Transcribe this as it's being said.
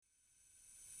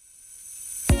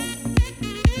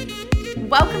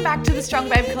Welcome back to the Strong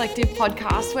Babe Collective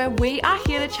podcast, where we are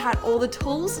here to chat all the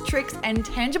tools, tricks, and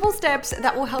tangible steps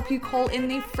that will help you call in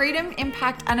the freedom,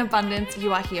 impact, and abundance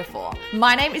you are here for.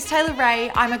 My name is Taylor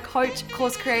Ray. I'm a coach,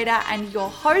 course creator, and your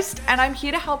host, and I'm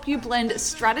here to help you blend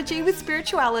strategy with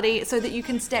spirituality so that you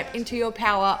can step into your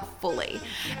power fully.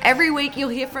 Every week, you'll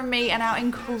hear from me and our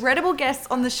incredible guests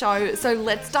on the show, so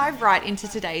let's dive right into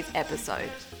today's episode.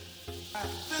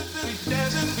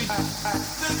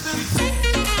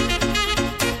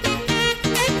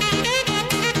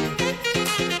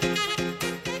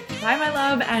 Hi, my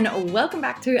love, and welcome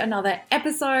back to another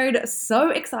episode.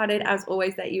 So excited, as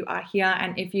always, that you are here.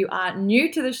 And if you are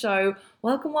new to the show,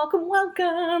 welcome, welcome,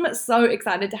 welcome. So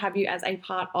excited to have you as a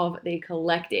part of the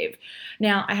collective.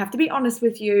 Now, I have to be honest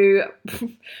with you,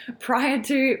 prior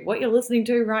to what you're listening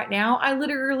to right now, I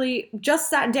literally just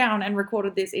sat down and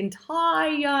recorded this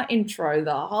entire intro,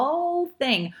 the whole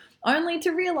thing, only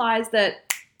to realize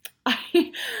that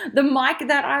the mic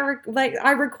that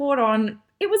I record on,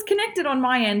 it was connected on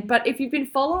my end, but if you've been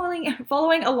following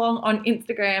along on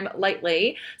Instagram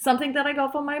lately, something that I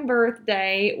got for my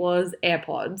birthday was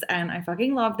AirPods, and I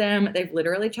fucking love them. They've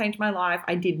literally changed my life.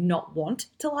 I did not want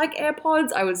to like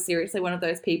AirPods. I was seriously one of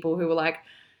those people who were like,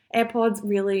 AirPods,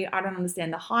 really? I don't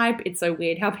understand the hype. It's so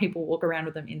weird how people walk around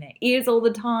with them in their ears all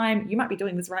the time. You might be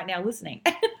doing this right now listening.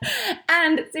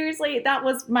 And seriously, that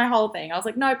was my whole thing. I was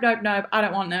like, nope, I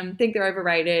don't want them. Think they're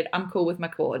overrated. I'm cool with my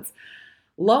cords.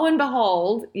 Lo and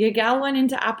behold, your gal went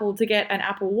into Apple to get an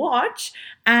Apple Watch,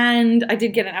 and I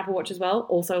did get an Apple Watch as well,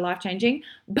 also life-changing.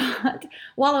 But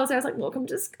while I was there, I was like, look, I'm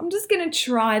just going to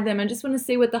try them. I just want to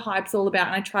see what the hype's all about.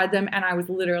 And I tried them, and I was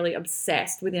literally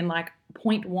obsessed within like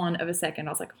 0.1 of a second.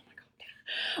 I was like, oh my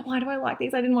God, why do I like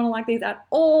these? I didn't want to like these at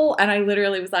all. And I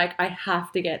literally was like, I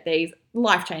have to get these.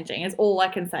 Life-changing is all I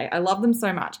can say. I love them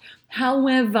so much.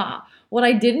 However, what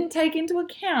I didn't take into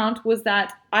account was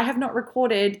that I have not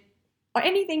recorded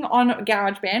anything on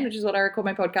GarageBand, which is what I record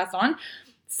my podcast on,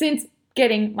 since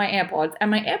getting my AirPods.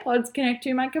 And my AirPods connect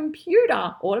to my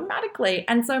computer automatically.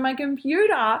 And so my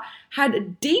computer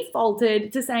had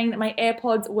defaulted to saying that my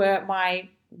AirPods were my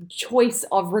choice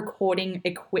of recording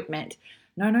equipment.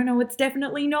 No, it's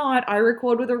definitely not. I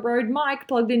record with a Rode mic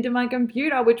plugged into my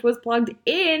computer, which was plugged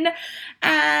in,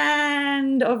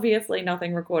 and obviously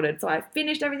nothing recorded. So I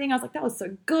finished everything. I was like, that was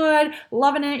so good.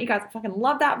 Loving it. You guys fucking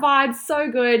love that vibe.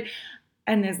 So good.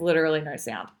 And there's literally no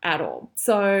sound at all.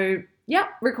 So yeah,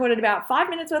 recorded about 5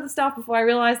 minutes worth of stuff before I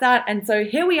realized that. And so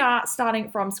here we are starting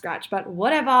from scratch, but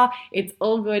whatever, it's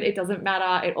all good. It doesn't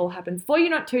matter. It all happens for you,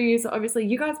 not to you. So obviously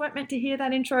you guys weren't meant to hear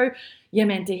that intro. You're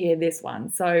meant to hear this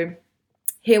one. So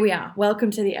here we are.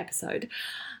 Welcome to the episode.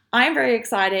 I'm very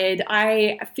excited.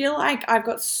 I feel like I've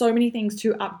got so many things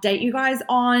to update you guys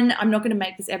on. I'm not going to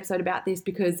make this episode about this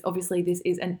because obviously this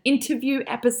is an interview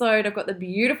episode. I've got the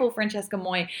beautiful Francesca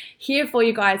Moy here for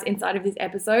you guys inside of this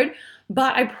episode,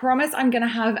 but I promise I'm going to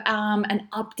have an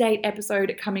update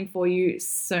episode coming for you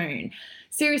soon.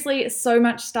 Seriously, so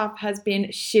much stuff has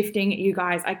been shifting, you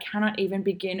guys. I cannot even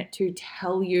begin to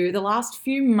tell you. The last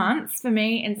few months for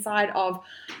me inside of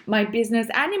my business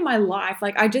and in my life,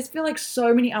 like I just feel like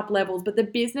so many up levels, but the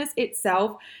business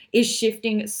itself is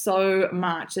shifting so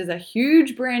much. There's a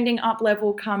huge branding up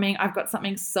level coming. I've got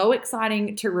something so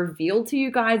exciting to reveal to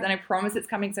you guys, and I promise it's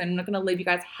coming soon. I'm not going to leave you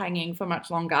guys hanging for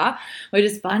much longer. We're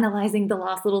just finalizing the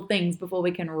last little things before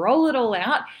we can roll it all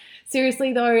out.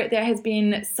 Seriously though, there has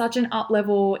been such an up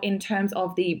level in terms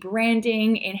of the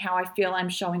branding, in how I feel I'm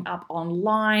showing up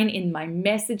online, in my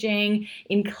messaging,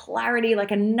 in clarity,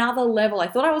 like another level. I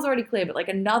thought I was already clear, but like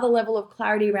another level of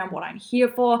clarity around what I'm here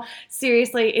for.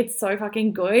 Seriously, it's so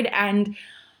fucking good. And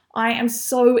I am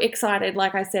so excited,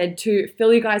 like I said, to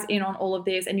fill you guys in on all of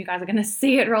this, and you guys are going to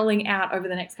see it rolling out over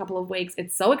the next couple of weeks.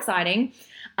 It's so exciting.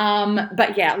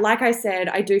 But yeah, like I said,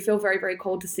 I do feel very, very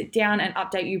called to sit down and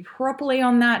update you properly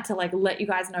on that, to like let you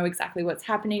guys know exactly what's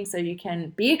happening so you can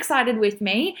be excited with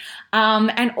me.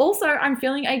 And also I'm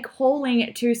feeling a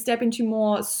calling to step into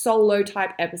more solo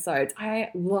type episodes. I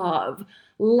love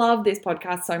this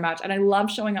podcast so much, and I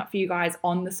love showing up for you guys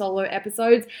on the solo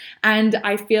episodes. And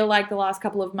I feel like the last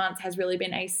couple of months has really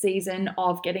been a season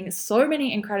of getting so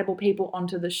many incredible people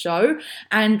onto the show,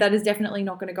 and that is definitely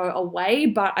not going to go away.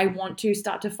 But I want to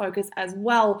start to focus as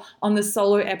well on the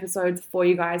solo episodes for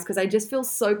you guys, because I just feel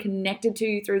so connected to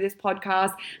you through this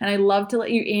podcast, and I love to let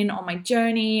you in on my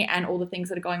journey and all the things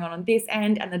that are going on this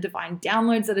end, and the divine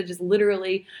downloads that are just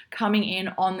literally coming in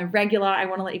on the regular. I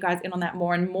want to let you guys in on that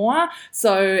more and more. So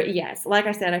So yes, like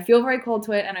I said, I feel very called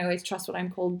to it and I always trust what I'm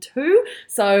called to.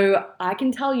 So I can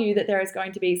tell you that there is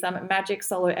going to be some magic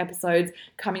solo episodes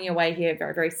coming your way here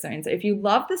very, very soon. So if you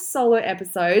love the solo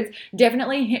episodes,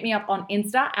 definitely hit me up on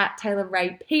Insta at Taylor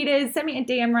Ray Peters. Send me a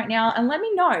DM right now and let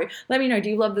me know. Let me know, do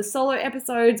you love the solo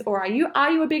episodes or are you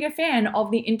a bigger fan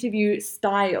of the interview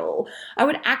style? I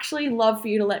would actually love for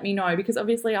you to let me know because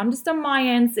obviously I'm just on my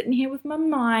end sitting here with my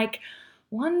mic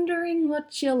wondering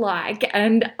what you like.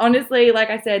 And honestly, like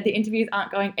I said, the interviews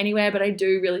aren't going anywhere, but I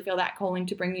do really feel that calling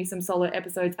to bring you some solo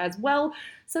episodes as well.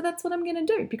 So that's what I'm going to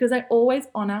do because I always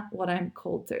honor what I'm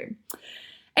called to.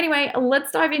 Anyway,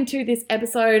 let's dive into this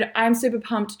episode. I'm super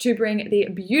pumped to bring the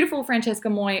beautiful Francesca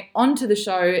Moy onto the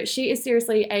show. She is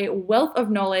seriously a wealth of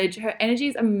knowledge. Her energy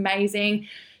is amazing.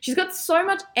 She's got so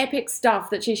much epic stuff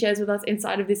that she shares with us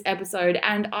inside of this episode,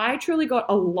 and I truly got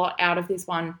a lot out of this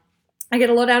one. I get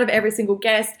a lot out of every single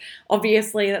guest.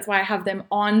 Obviously, that's why I have them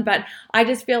on, but I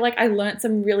just feel like I learned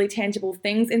some really tangible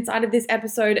things inside of this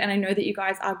episode, and I know that you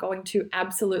guys are going to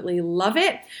absolutely love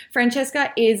it.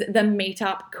 Francesca is the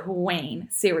meetup queen,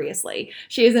 seriously.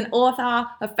 She is an author,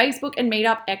 a Facebook and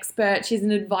meetup expert. She's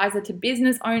an advisor to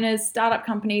business owners, startup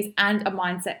companies, and a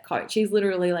mindset coach. She's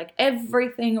literally like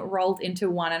everything rolled into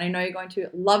one, and I know you're going to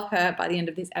love her by the end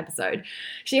of this episode.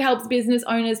 She helps business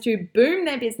owners to boom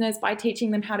their business by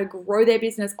teaching them how to grow their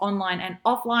business online and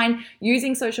offline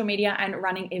using social media and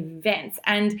running events.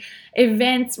 And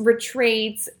events,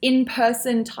 retreats,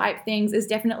 in-person type things is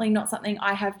definitely not something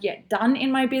I have yet done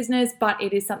in my business, but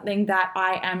it is something that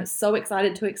I am so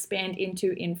excited to expand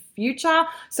into in future.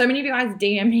 So many of you guys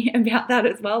DM me about that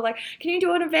as well. Like, can you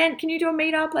do an event? Can you do a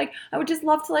meetup? Like, I would just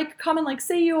love to like come and like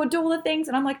see you or do all the things.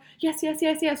 And I'm like, yes,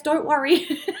 don't worry.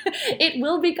 It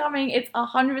will be coming. It's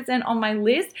 100% on my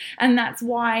list. And that's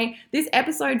why this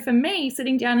episode for me,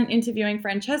 sitting down and interviewing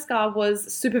Francesca,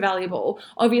 was super valuable.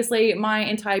 Obviously, my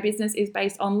entire business is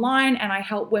based online and I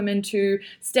help women to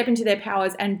step into their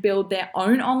powers and build their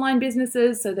own online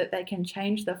businesses so that they can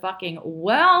change the fucking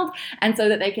world and so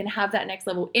that they can have that next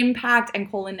level impact and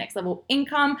call in next level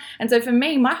income. And so for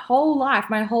me, my whole life,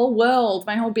 my whole world,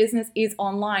 my whole business is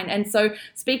online. And so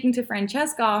speaking to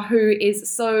Francesca, who is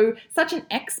such an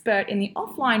expert in the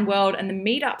offline world and the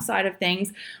meetup side of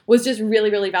things, was just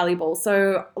really, really valuable.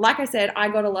 So like I said, I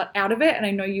got a lot out of it and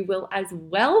I know you will as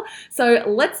well. So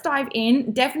let's dive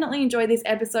in. Definitely enjoy this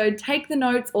episode. Take the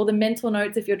notes or the mental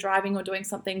notes if you're driving or doing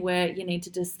something where you need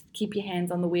to just keep your hands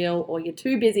on the wheel or you're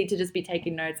too busy to just be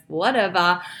taking notes,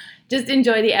 whatever. Just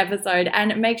enjoy the episode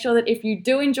and make sure that if you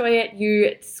do enjoy it,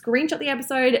 you screenshot the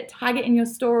episode, tag it in your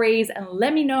stories and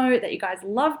let me know that you guys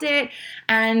loved it.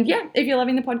 And yeah, if you're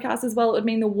loving the podcast as well, it would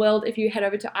mean the world if you head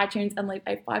over to iTunes and leave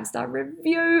a 5-star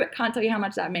review. Can't tell you how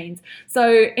much that means.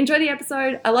 So enjoy the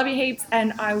episode. I love you heaps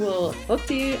and I will talk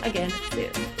to you again soon.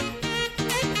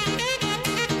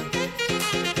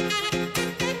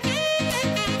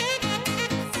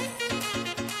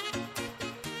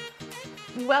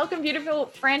 Welcome, beautiful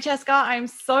Francesca. I'm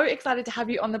so excited to have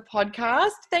you on the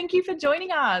podcast. Thank you for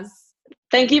joining us.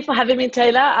 Thank you for having me,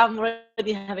 Taylor. I'm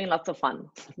already having lots of fun.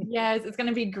 Yes, it's going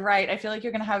to be great. I feel like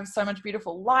you're going to have so much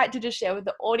beautiful light to just share with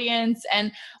the audience.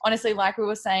 And honestly, like we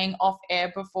were saying off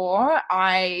air before,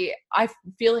 I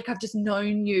feel like I've just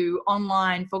known you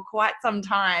online for quite some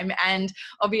time. And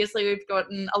obviously we've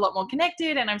gotten a lot more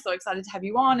connected and I'm so excited to have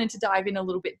you on and to dive in a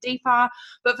little bit deeper.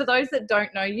 But for those that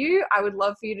don't know you, I would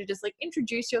love for you to just like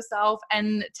introduce yourself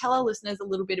and tell our listeners a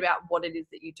little bit about what it is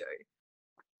that you do.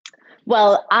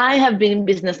 Well, I have been in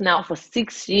business now for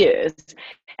 6 years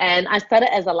and I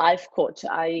started as a life coach.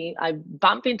 I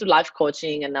bumped into life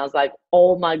coaching and I was like,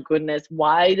 oh my goodness,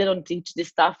 why they don't teach this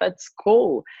stuff at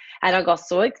school? And I got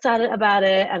so excited about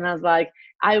it. And I was like,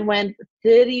 I went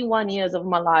 31 years of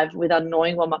my life without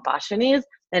knowing what my passion is.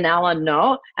 And now I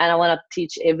know, and I want to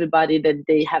teach everybody that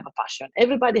they have a passion.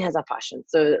 Everybody has a passion.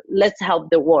 So let's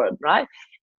help the world, right?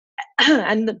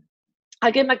 And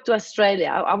I came back to Australia.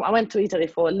 I went to Italy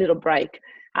for a little break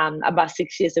about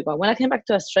 6 years ago. When I came back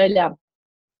to Australia,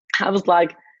 I was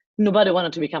like, nobody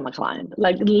wanted to become a client.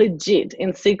 Like legit,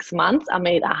 in 6 months, I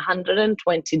made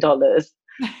 $120.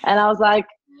 And I was like,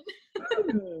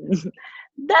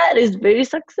 that is very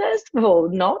successful,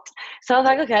 not? So I was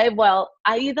like, okay, well,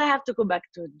 I either have to go back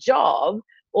to a job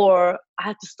or I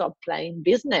had to stop playing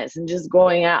business and just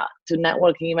going out to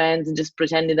networking events and just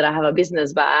pretending that I have a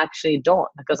business, but I actually don't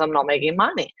because I'm not making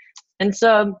money. And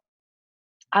so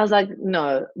I was like,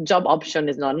 no, job option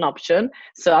is not an option.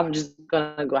 So I'm just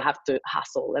gonna have to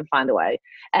hustle and find a way.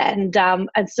 And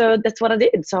so that's what I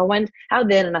did. So I went out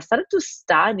there and I started to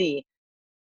study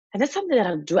And that's something that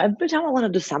I do every time I want to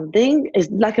do something. It's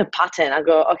like a pattern. I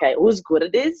go, okay, who's good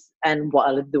at this and what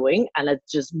are they doing? And let's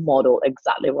just model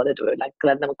exactly what they're doing. Like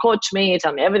let them coach me,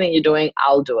 tell me everything you're doing,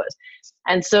 I'll do it.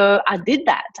 And so I did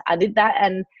that.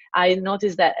 And I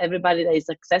noticed that everybody that is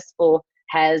successful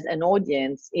has an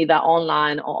audience either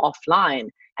online or offline.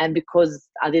 And because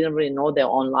I didn't really know the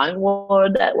online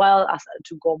world that well, I started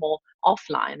to go more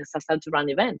offline. So I started to run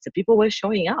events. So people were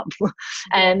showing up,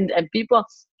 and people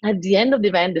at the end of the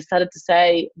event, they started to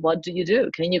say, "What do you do?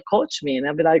 Can you coach me?" And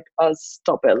I'd be like, "Oh,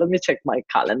 stop it! Let me check my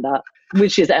calendar,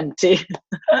 which is empty."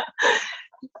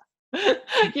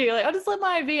 You're like, I'll just let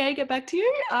my VA get back to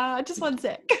you. Just one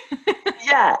sec.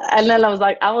 Yeah, and then I was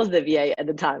like, I was the VA at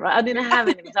the time, right? I didn't have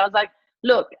anything, so I was like,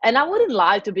 "Look," and I wouldn't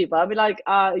lie to people. I'd be like,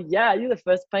 "Yeah, you're the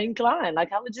first paying client."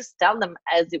 Like I would just tell them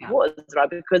as it was, right?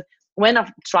 Because when I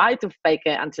tried to fake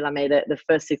it until I made it the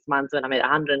first 6 months when I made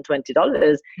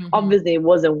 $120, obviously it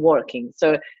wasn't working.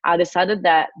 So I decided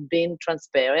that being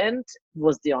transparent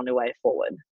was the only way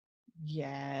forward.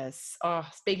 Yes. Oh,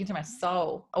 speaking to my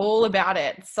soul, all about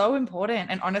it. So important.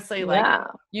 And honestly, like Yeah.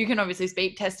 you can obviously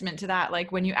speak testament to that.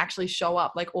 Like when you actually show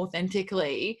up like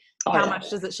authentically, Oh, how yeah. much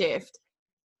does it shift?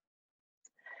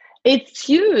 It's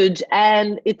huge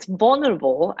and it's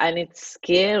vulnerable and it's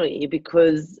scary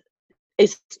because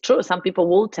it's true. Some people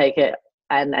will take it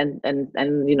and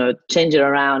change it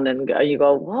around and you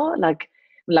go, what?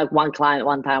 Like one client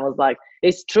one time was like,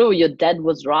 it's true, your dad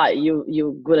was right.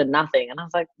 You good at nothing. And I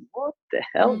was like, what the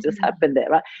hell just Mm-hmm. happened there,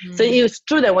 right? So it's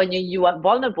true that when you are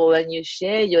vulnerable and you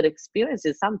share your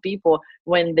experiences, some people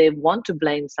when they want to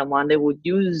blame someone, they would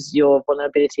use your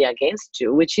vulnerability against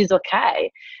you, which is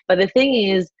okay. But the thing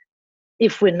is,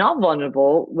 if we're not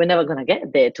vulnerable, we're never going to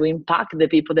get there to impact the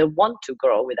people that want to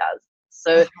grow with us.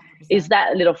 So it's 100%.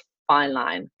 that little fine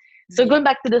line. So Yeah. going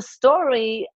back to the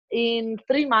story, in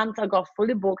 3 months, I got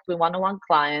fully booked with one-on-one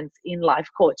clients in life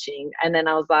coaching. And then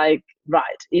I was like,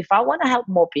 right, if I want to help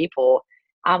more people,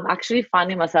 I'm actually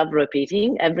finding myself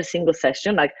repeating every single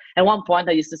session. Like at one point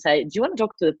I used to say, do you want to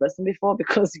talk to the person before?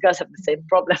 Because you guys have the same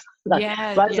problem. Like,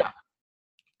 Yeah. right? So Yeah.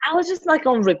 I was just like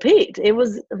on repeat. It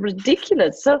was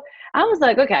ridiculous. So I was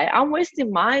like, okay, I'm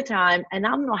wasting my time and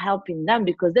I'm not helping them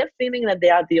because they're feeling that they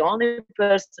are the only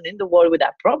person in the world with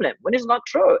that problem when it's not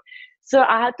true. So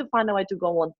I had to find a way to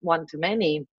go one to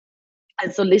many.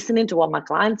 And so listening to what my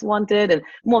clients wanted, and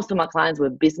most of my clients were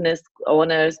business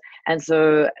owners. And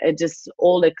so it just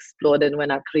all exploded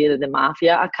when I created the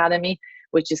Mafia Academy,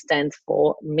 which stands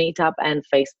for Meetup and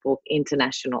Facebook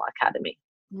International Academy.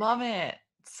 Love it.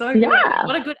 So good. Yeah,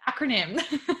 What a good acronym.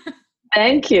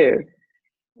 thank you.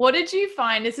 What did you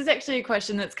find? This is actually a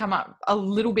question that's come up a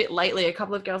little bit lately. A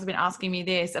couple of girls have been asking me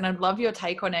this, and I'd love your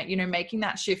take on it. You know, making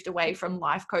that shift away from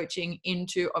life coaching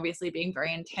into obviously being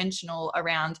very intentional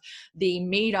around the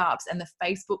meetups and the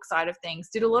Facebook side of things.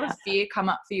 Did a lot of Yeah. fear come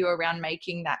up for you around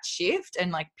making that shift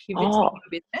and like pivoting Oh,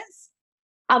 your business?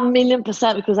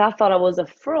 1,000,000%, because I thought I was a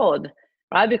fraud,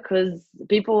 right? Because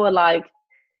people were like,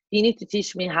 you need to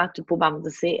teach me how to put bums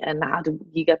to seat and how to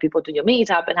you get people to your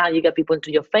meetup and how you get people into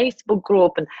your Facebook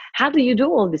group and how do you do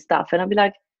all this stuff? And I'd be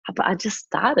like, but I just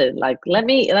started. Like, let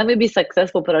me be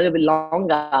successful for a little bit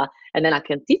longer and then I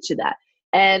can teach you that.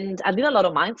 And I did a lot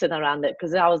of mindset around it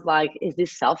because I was like, is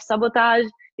this self-sabotage?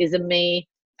 Is it me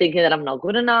thinking that I'm not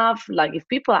good enough? Like if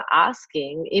people are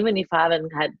asking, even if I haven't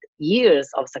had years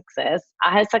of success,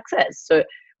 I had success. So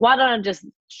why don't I just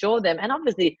show them? And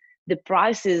obviously the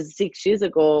prices 6 years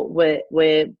ago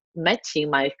were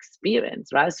matching my experience,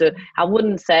 right? So I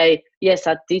wouldn't say, yes,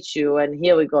 I'll teach you and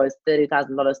here we go, it's $30,000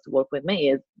 to work with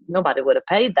me. Nobody would have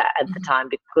paid that at the time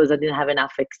because I didn't have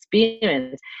enough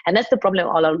experience. And that's the problem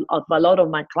of a lot of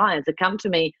my clients. They come to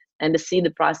me and they see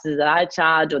the prices that I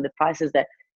charge or the prices that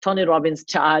Tony Robbins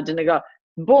charge and they go,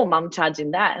 boom, I'm charging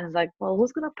that. And it's like, well,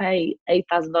 who's going to pay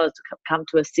 $8,000 to come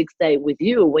to a 6 day with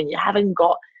you when you haven't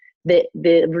got the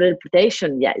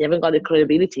reputation yet, you haven't got the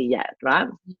credibility yet, right?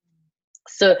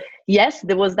 So yes,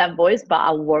 there was that voice, but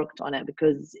I worked on it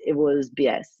because it was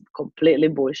BS, completely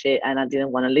bullshit, and I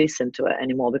didn't want to listen to it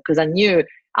anymore because I knew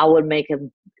I would make a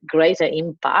greater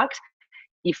impact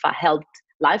if I helped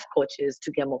life coaches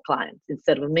to get more clients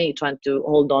instead of me trying to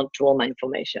hold on to all my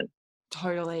information.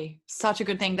 Totally. Such a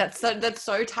good thing. That's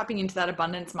so tapping into that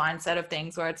abundance mindset of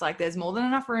things where it's like there's more than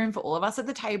enough room for all of us at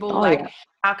the table. Oh Like, yeah.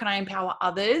 how can I empower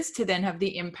others to then have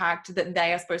the impact that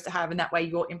they are supposed to have? And that way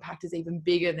your impact is even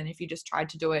bigger than if you just tried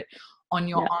to do it on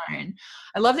your own.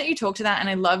 I love that you talked to that. And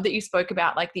I love that you spoke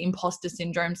about like the imposter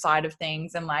syndrome side of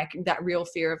things and like that real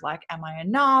fear of like, am I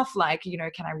enough? Like, you know,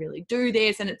 can I really do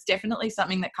this? And it's definitely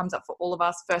something that comes up for all of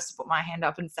us. First to put my hand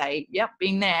up and say, yep,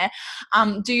 been there.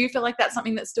 Do you feel like that's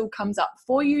something that still comes up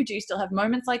for you? Do you still have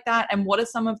moments like that? And what are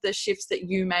some of the shifts that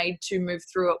you made to move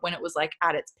through it when it was like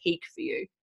at its peak for you?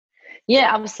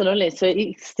 Yeah, absolutely. So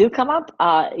it still come up.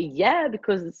 Yeah,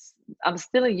 because I'm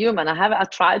still a human. I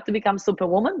tried to become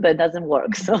superwoman, but it doesn't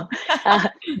work. So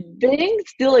being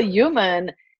still a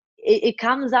human, it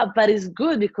comes up, but it's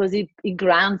good because it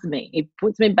grounds me. It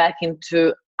puts me back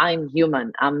into I'm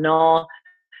human. I'm not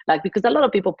like, because a lot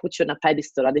of people put you on a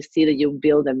pedestal and they see that you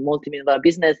build a multi-million dollar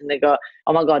business and they go,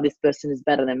 oh my God, this person is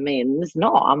better than me. And it's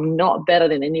no, I'm not better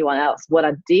than anyone else. What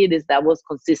I did is that I was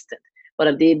consistent. What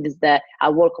I did is that I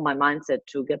work on my mindset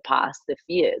to get past the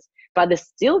fears, but they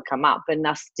still come up and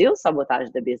I still sabotage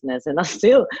the business and I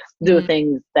still do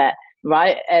things that,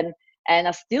 right. And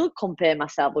I still compare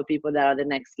myself with people that are the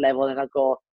next level. And I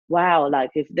go, wow, like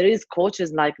if there is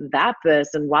coaches like that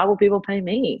person, why would people pay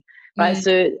me? Right.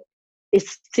 So it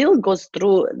still goes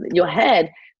through your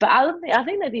head, but I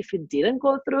think that if it didn't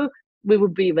go through, we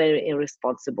would be very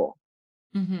irresponsible.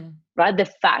 Right? The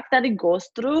fact that it goes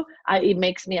through, it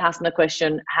makes me ask the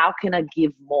question, how can I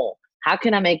give more? How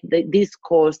can I make this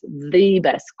course the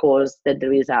best course that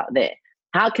there is out there?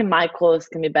 How can my course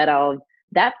can be better of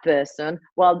that person?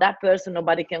 Well, that person,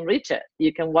 nobody can reach it.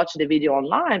 You can watch the video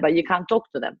online, but you can't talk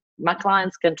to them. My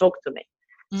clients can talk to me.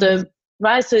 So,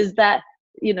 right. So is that,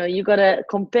 you know, you got to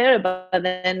compare it, but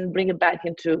then bring it back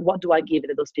into what do I give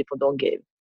that those people don't give?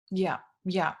 Yeah.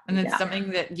 Yeah. And it's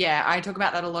something that, I talk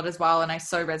about that a lot as well. And I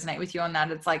so resonate with you on that.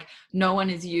 It's like, no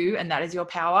one is you and that is your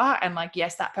power. And like,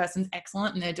 yes, that person's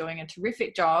excellent and they're doing a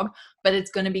terrific job, but it's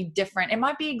going to be different. It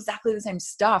might be exactly the same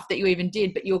stuff that you even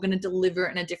did, but you're going to deliver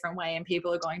it in a different way. And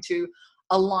people are going to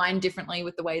align differently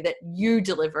with the way that you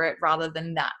deliver it rather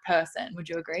than that person. Would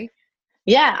you agree?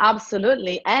 Yeah,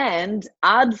 absolutely. And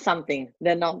add something.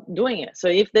 They're not doing it. So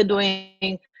if they're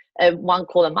doing one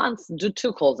call a month, do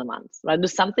 2 calls a month, right? Do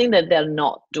something that they're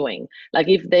not doing. Like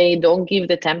if they don't give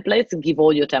the templates, give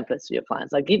all your templates to your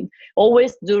clients. Like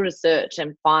always do research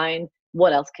and find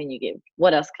what else can you give?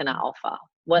 What else can I offer?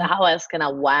 How else can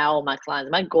I wow my clients?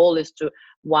 My goal is to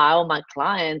wow my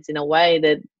clients in a way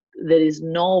that there is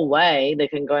no way they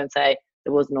can go and say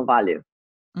there was no value.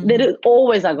 There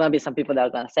always are going to be some people that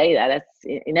are going to say that.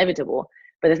 That's inevitable.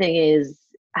 But the thing is,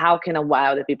 how can I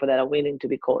wow the people that are willing to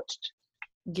be coached?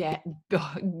 Yeah,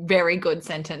 very good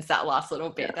sentence, that last little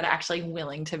bit, that are actually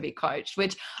willing to be coached,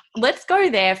 which let's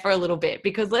go there for a little bit,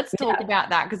 because let's talk about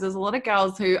that, because there's a lot of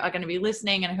girls who are going to be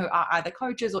listening and who are either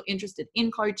coaches or interested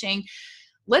in coaching.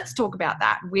 Let's talk about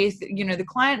that with, you know, the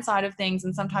client side of things.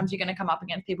 And sometimes you're going to come up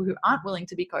against people who aren't willing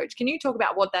to be coached. Can you talk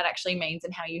about what that actually means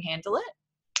and how you handle it?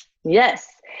 Yes.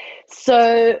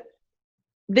 So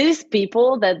these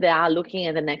people that they are looking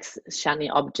at the next shiny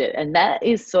object, and that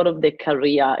is sort of the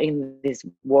career in this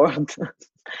world.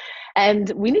 And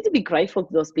we need to be grateful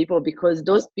to those people, because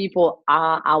those people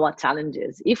are our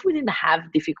challenges. If we didn't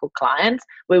have difficult clients,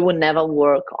 we would never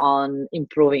work on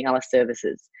improving our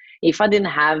services. If I didn't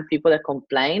have people that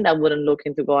complained, I wouldn't look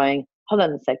into going, hold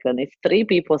on a second, if 3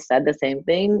 people said the same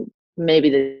thing, maybe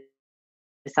there's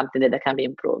something that can be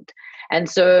improved. And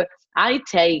so I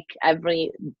take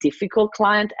every difficult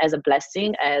client as a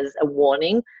blessing, as a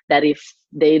warning that if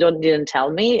they didn't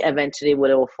tell me, eventually it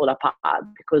will fall apart,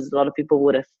 because a lot of people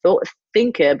would have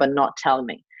think it but not tell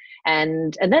me.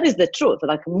 And that is the truth.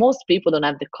 Like, most people don't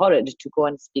have the courage to go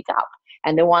and speak up.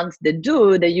 And the ones that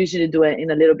do, they usually do it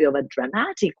in a little bit of a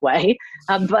dramatic way,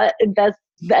 but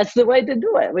that's the way to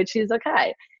do it, which is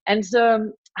okay. And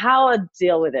so how I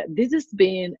deal with it, this has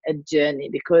been a journey,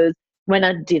 because when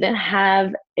I didn't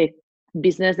have a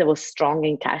business that was strong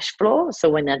in cash flow, so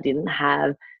when I didn't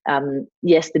have,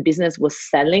 yes, the business was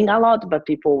selling a lot, but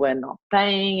people were not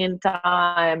paying in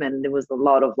time, and there was a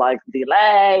lot of like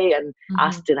delay, and I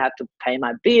still had to pay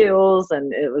my bills,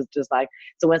 and it was just like,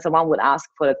 so when someone would ask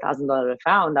for $1,000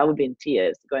 refund, I would be in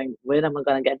tears, going, where am I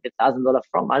going to get the $1,000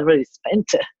 from? I already spent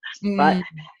it, right?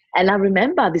 And I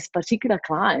remember this particular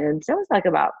client, that was like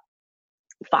about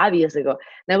 5 years ago.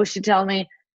 Now she tell me,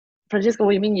 Francesca,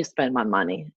 what do you mean you spend my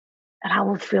money? And I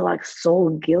would feel like so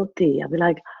guilty. I'd be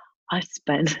like, I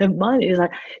spent the money. It's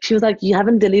like, she was like, you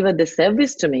haven't delivered the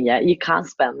service to me yet. You can't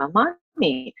spend my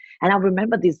money. And I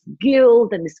remember this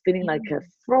guilt and this feeling like a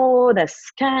fraud, a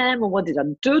scam, or what did I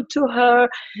do to her?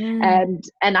 And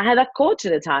I had a coach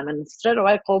at the time, and straight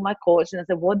away I called my coach and I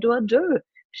said, what do I do?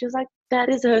 She was like, that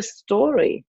is her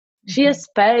story. She has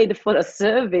paid for a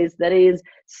service that is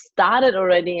started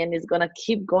already and is going to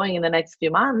keep going in the next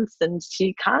few months, and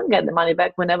she can't get the money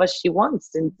back whenever she wants.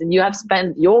 And you have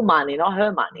spent your money, not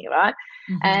her money, right?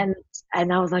 Mhm.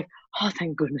 And I was like, oh,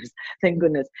 thank goodness, thank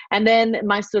goodness. And then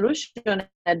my solution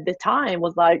at the time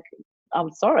was like,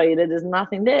 I'm sorry, there's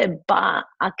nothing there, but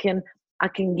I can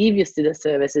give you still the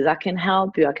services. I can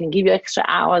help you. I can give you extra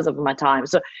hours of my time.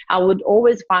 So I would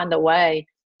always find a way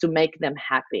to make them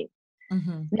happy.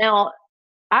 Mhm. Now,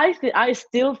 I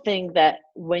still think that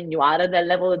when you are at that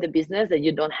level of the business that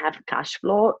you don't have cash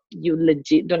flow, you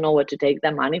legit don't know where to take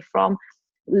that money from.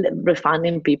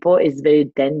 Refunding people is very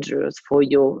dangerous for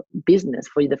your business,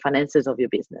 for the finances of your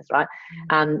business, right?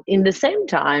 In the same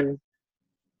time,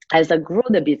 as I grew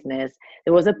the business,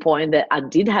 there was a point that I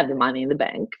did have the money in the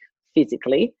bank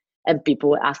physically, and people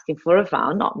were asking for a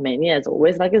refund. Not many, as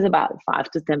always, like it's about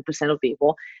 5 to 10% of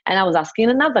people. And I was asking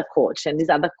another coach, and this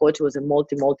other coach was a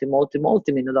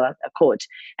multi-million dollar coach.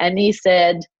 And he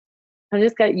said,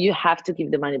 Francesca, you have to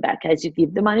give the money back. As you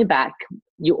give the money back,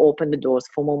 you open the doors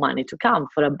for more money to come,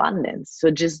 for abundance.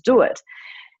 So just do it.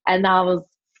 And I was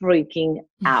freaking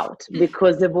out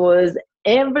because there was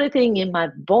everything in my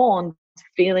bones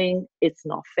feeling it's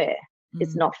not fair.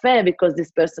 It's not fair because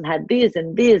this person had this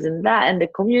and this and that and the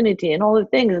community and all the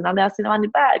things, and I'm asking money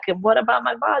back. And what about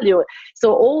my value?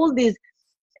 So all these,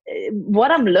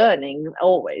 what I'm learning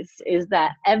always is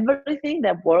that everything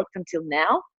that worked until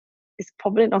now is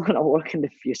probably not going to work in the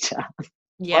future.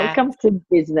 Yeah. Welcome to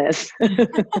business.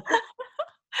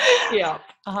 Yeah.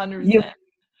 you 100%.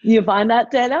 you find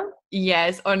that, Taylor?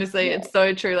 Yes, honestly, Yeah. it's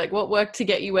so true. Like what worked to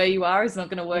get you where you are is not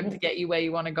going to work to Mhm. get you where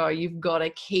you want to go. You've got to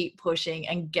keep pushing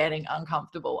and getting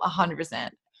uncomfortable.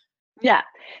 100%. Yeah.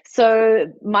 So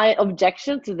my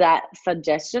objection to that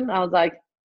suggestion, I was like,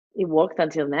 it worked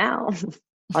until now.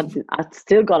 I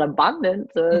still got abundance.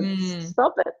 So Mm.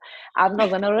 stop it. I'm not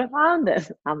going to refund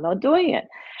it. I'm not doing it.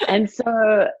 And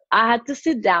so I had to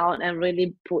sit down and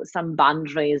really put some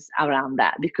boundaries around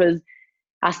that, because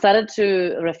I started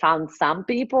to refund some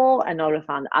people and not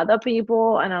refund other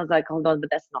people. And I was like, hold on, but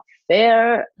that's not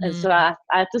fair. And so Mm.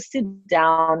 I had to sit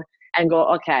down and go,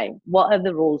 okay, what are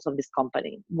the rules of this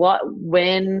company?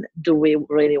 When do we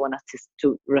really want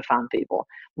to refund people?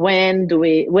 When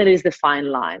is the fine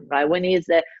line, right? When is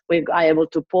that we are able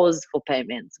to pause for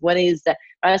payments? When is that,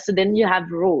 right? So then you have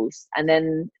rules, and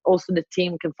then also the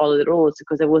team can follow the rules,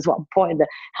 because there was one point that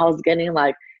I was getting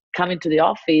like, coming to the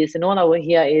office and all I will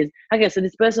hear is, okay, so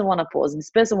this person want to pause, this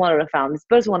person want to refund, this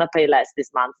person want to pay less this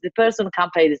month, this person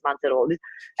can't pay this month at all.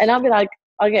 And I'll be like,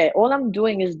 okay, all I'm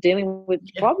doing is dealing with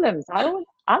Yeah. problems. I don't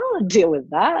want to deal with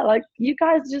that. Like, you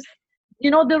guys just,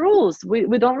 the rules.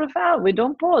 We don't refund, we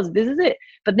don't pause. This is it.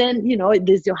 But then,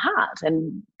 there's your heart.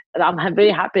 And I'm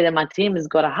very happy that my team has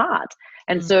got a heart.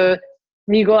 And Mm. so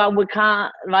you go, we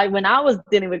can't, like when I was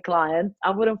dealing with clients,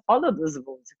 I wouldn't follow those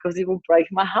rules because it would break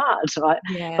my heart, right?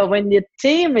 Yeah. But when your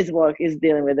team is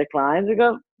dealing with the clients, you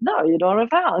go, no, you don't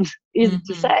refund. Easy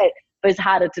to Mhm. say, but it's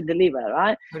harder to deliver,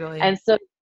 right? Totally. And so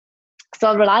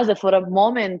I realized that for a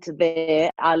moment there,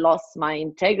 I lost my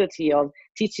integrity of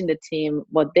teaching the team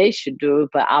what they should do,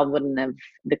 but I wouldn't have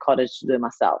the courage to do it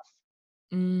myself.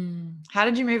 How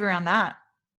did you move around that?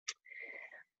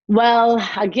 Well,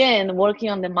 again, working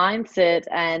on the mindset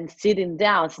and sitting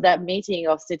down. So that meeting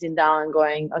of sitting down and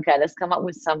going, okay, let's come up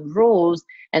with some rules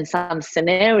and some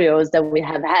scenarios that we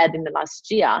have had in the last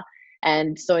year.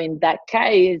 And so in that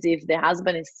case, if the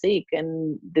husband is sick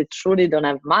and they truly don't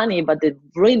have money, but they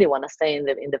really want to stay in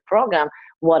the program,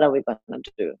 what are we going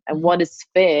to do? And Mhm. what is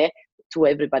fair to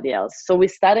everybody else? So we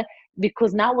started,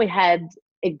 because now we had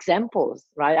examples,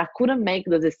 right? I couldn't make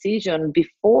the decision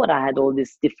before I had all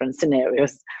these different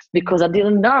scenarios, because I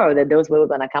didn't know that those were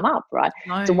going to come up, right?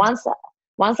 So No.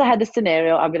 once I had the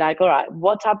scenario, I'd be like, all right,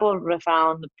 what type of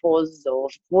refund, pause, or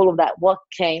all of that, what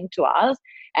came to us,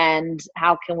 and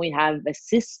how can we have a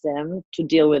system to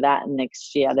deal with that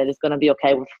next year that is going to be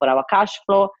okay for our cash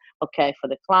flow, okay for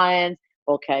the clients,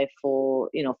 okay for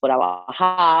for our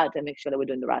heart, and make sure that we're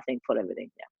doing the right thing for everything.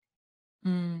 Yeah.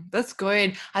 That's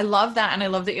good. I love that. And I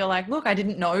love that you're like, look, I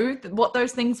didn't know what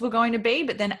those things were going to be,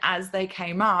 but then as they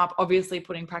came up, obviously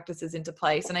putting practices into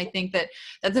place. And I think that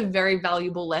that's a very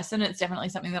valuable lesson. It's definitely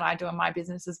something that I do in my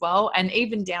business as well. And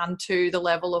even down to the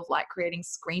level of like creating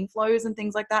screen flows and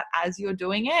things like that as you're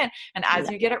doing it and as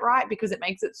Yeah. you get it right, because it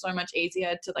makes it so much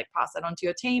easier to like pass that on to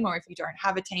your team. Or if you don't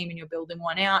have a team and you're building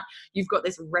one out, you've got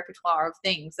this repertoire of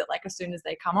things that like as soon as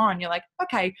they come on, you're like,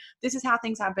 okay, this is how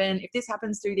things happen. If this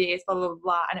happens, do this, blah, blah, blah,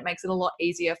 blah. And it makes it a lot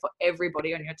easier for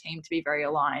everybody on your team to be very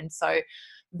aligned. So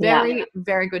Yeah. Very,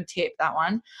 very good tip, that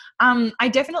one. I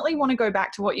definitely want to go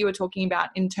back to what you were talking about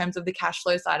in terms of the cash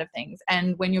flow side of things.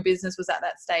 And when your business was at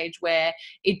that stage where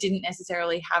it didn't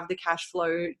necessarily have the cash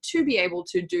flow to be able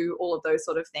to do all of those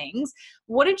sort of things,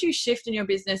 what did you shift in your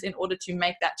business in order to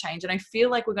make that change? And I feel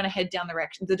like we're going to head down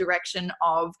the direction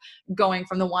of going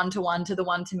from the one-to-one to the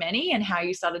one-to-many, and how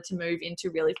you started to move into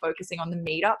really focusing on the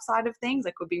meetup side of things.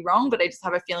 I could be wrong, but I just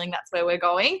have a feeling that's where we're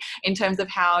going in terms of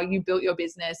how you built your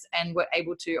business and were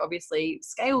able to obviously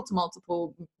scale to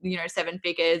multiple, 7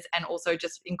 figures, and also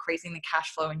just increasing the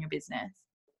cash flow in your business.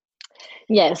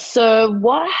 Yes. So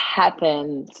what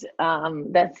happened?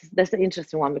 That's an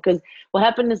interesting one, because what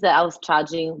happened is that I was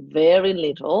charging very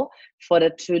little for the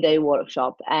 2-day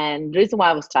workshop, and the reason why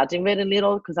I was charging very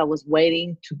little, because I was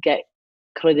waiting to get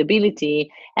credibility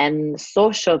and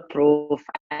social proof,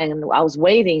 and I was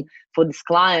waiting for this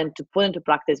client to put into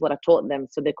practice what I taught them,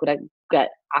 so they could get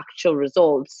actual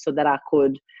results, so that I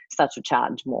could start to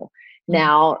charge more.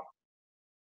 Now,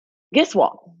 guess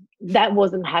what? That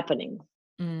wasn't happening.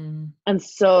 And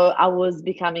so I was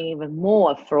becoming even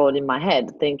more a fraud in my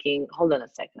head, thinking, hold on a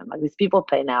second, like these people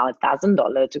pay now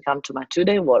 $1,000 to come to my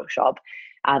 2-day workshop.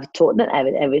 I've taught them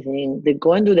everything. They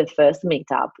go and do their first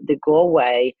meetup. They go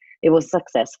away. It was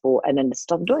successful, and then they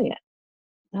stop doing it.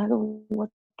 And I go, what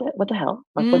the hell?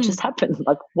 Like, what just happened?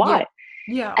 Like, why?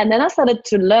 Yeah. And then I started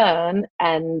to learn,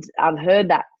 and I've heard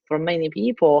that from many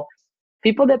people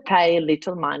that pay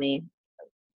little money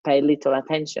pay little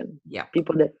attention. Yeah.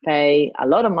 People that pay a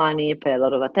lot of money pay a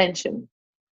lot of attention.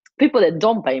 People that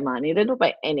don't pay money, they don't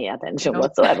pay any attention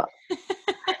whatsoever.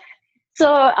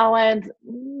 So I went,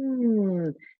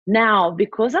 now,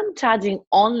 because I'm charging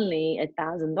only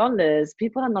 $1,000,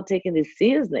 people are not taking this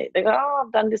seriously. They go, oh,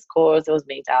 I've done this course, it was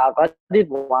meetup, I did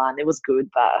one, it was good,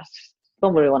 but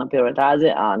don't really want to prioritize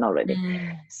it. Oh, not really.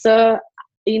 So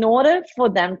in order for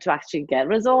them to actually get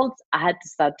results, I had to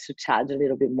start to charge a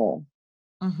little bit more.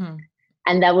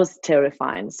 And that was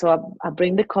terrifying. So I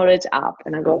bring the courage up,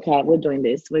 and I go, okay, we're doing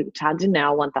this. We're charging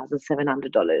now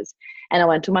 $1,700. And I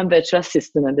went to my virtual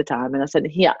assistant at the time, and I said,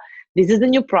 here, this is the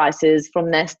new prices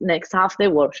from next half-day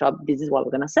workshop. This is what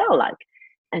we're going to sell like.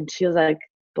 And she was like,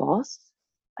 boss,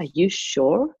 are you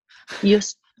sure? You're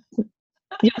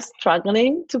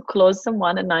struggling to close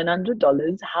someone at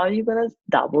 $900. How are you going to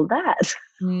double that?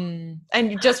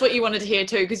 And just what you wanted to hear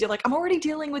too, because you're like, I'm already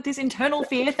dealing with this internal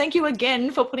fear. Thank you again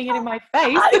for putting it in my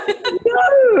face. I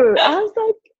know. I was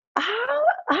like,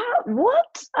 how,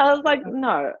 what? I was like,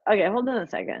 no. Okay, hold on a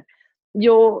second.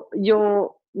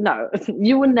 No,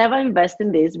 you will never invest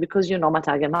in this because you're not my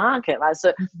target market, right?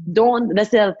 So that's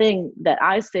the other thing that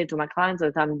I say to my clients all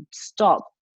the time: stop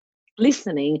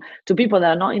listening to people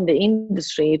that are not in the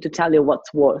industry to tell you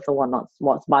what's worth or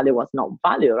what's value, what's not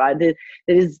value, right? There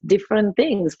is different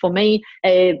things. For me,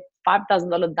 a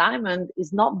 $5,000 diamond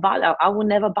is not value. I will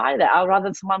never buy that. I'd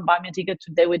rather someone buy me a ticket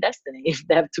to Day with Destiny if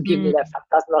they have to give me that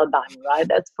 $5,000 diamond, right?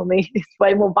 That's, for me, it's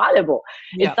way more valuable.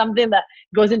 Yeah. It's something that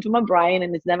goes into my brain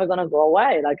and it's never going to go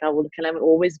away. Like, can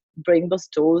always bring those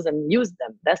tools and use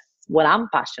them. That's what I'm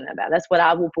passionate about. That's what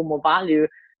I will put more value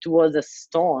towards a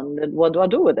stone. What do I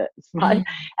do with it, right?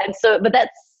 And so, but that's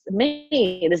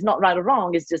me. There's not right or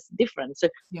wrong. It's just different. So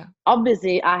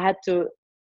obviously I had to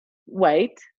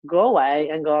go away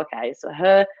and go, okay, so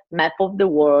her map of the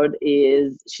world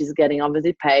is she's getting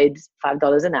obviously paid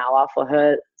 $5 an hour for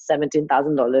her $17,000.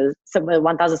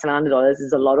 $1,700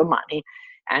 is a lot of money.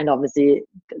 And obviously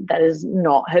that is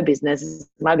not her business. It's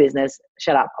my business.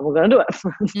 Shut up. I'm going to do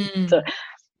it. So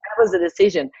that was the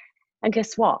decision. And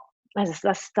guess what? As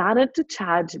I started to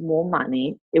charge more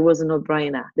money, it was a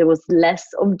no-brainer. There was less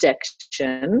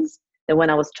objections than when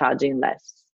I was charging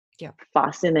less. Yeah.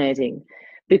 Fascinating.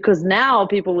 Because now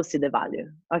people will see the value.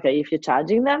 Okay, if you're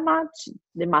charging that much,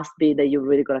 it must be that you're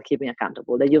really going to keep me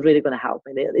accountable, that you're really going to help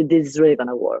me, this is really going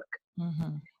to work.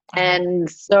 And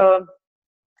so,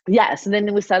 so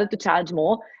then we started to charge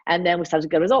more, and then we started to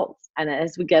get results. And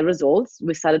as we get results,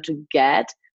 we started to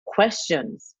get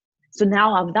questions. So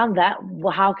now I've done that.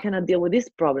 Well, how can I deal with this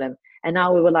problem? And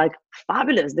now we were like,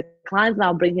 fabulous. The clients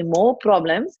now bringing more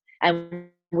problems, and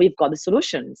we've got the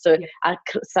solution. So I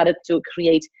started to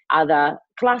create other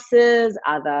classes,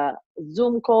 other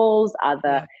Zoom calls,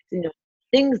 other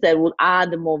things that will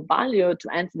add more value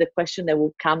to answer the question that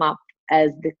will come up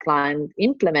as the client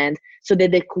implement, so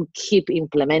that they could keep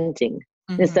implementing.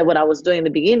 Instead, what I was doing in the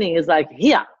beginning is like,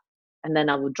 here, and then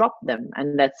I would drop them,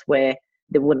 and that's where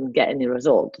they wouldn't get any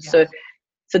result. So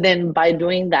then by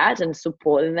doing that and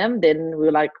supporting them, then we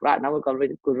were like, right, now we've got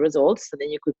really good results. So then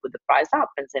you could put the price up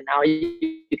and say, now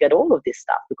you get all of this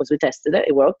stuff, because we tested it.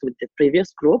 It worked with the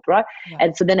previous group, right?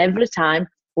 And so then every time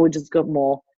we just got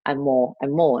more and more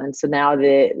and more. And so now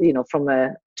from a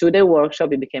 2-day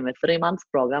workshop, it became a 3-month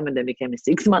program, and then became a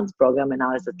 6-month program, and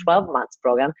now it's a 12-month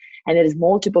program. And there is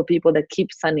multiple people that keep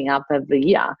signing up every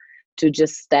year to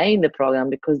just stay in the program,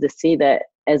 because they see that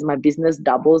as my business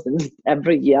doubles and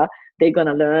every year, they're going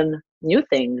to learn new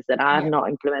things that I have not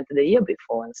implemented the year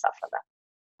before and stuff like that.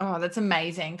 Oh, that's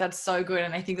amazing. That's so good.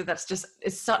 And I think that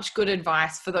it's such good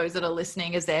advice for those that are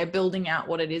listening as they're building out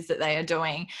what it is that they are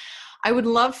doing. I would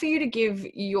love for you to give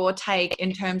your take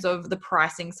in terms of the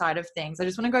pricing side of things. I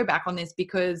just want to go back on this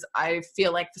because I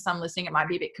feel like for some listening, it might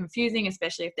be a bit confusing,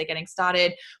 especially if they're getting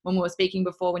started. When we were speaking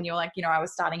before, when you're like, I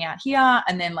was starting out here,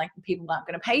 and then like people aren't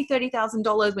going to pay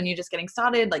 $30,000 when you're just getting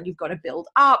started. Like you've got to build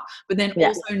up, but then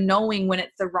also knowing when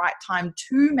it's the right time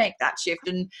to make that shift,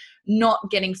 and not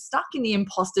getting stuck in the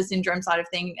imposter syndrome side of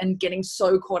thing and getting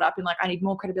so caught up in like, I need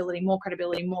more credibility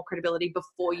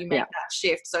before you make that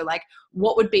shift. So like,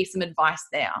 what would be some advice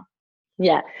there?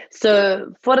 Yeah.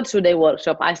 So for the 2-day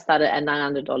workshop, I started at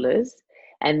 $900,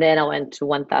 and then I went to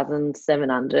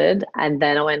 1,700, and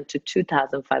then I went to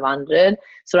 2,500.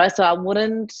 So I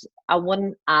wouldn't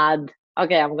add,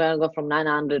 okay, I'm going to go from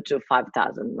 900 to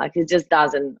 5,000. Like it just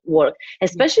doesn't work,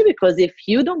 especially because if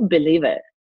you don't believe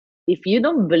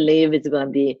it's going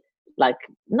to be like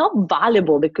not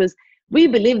valuable, because we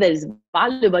believe that it's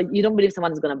valuable, but you don't believe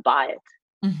someone's going to buy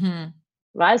it. Mm-hmm.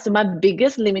 Right? So my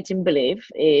biggest limiting belief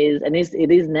is, and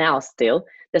it is now still,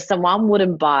 that someone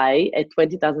wouldn't buy a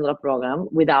 $20,000 program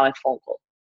without a phone call.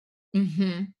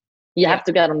 Mm-hmm. You have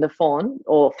to get on the phone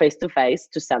or face to face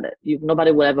to sell it.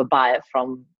 Nobody will ever buy it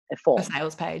from a phone. A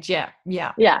sales page. Yeah.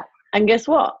 And guess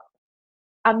what?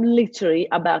 I'm literally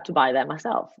about to buy that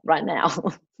myself right now.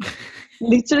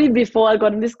 Literally before I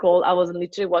got on this call, I was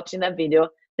literally watching that video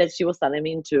that she was selling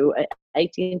me into a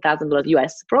 $18,000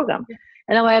 US program.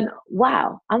 And I went,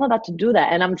 wow, I'm about to do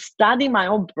that. And I'm studying my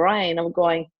own brain. I'm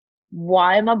going,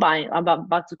 why am I buying? I'm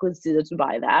about to consider to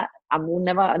buy that. I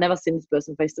never seen this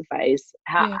person face to face.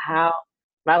 How,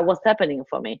 right? What's happening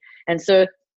for me? And so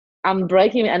I'm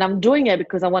breaking, and I'm doing it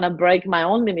because I want to break my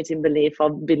own limiting belief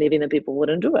of believing that people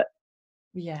wouldn't do it.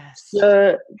 Yes.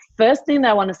 So first thing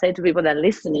I want to say to people that are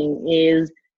listening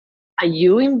is, are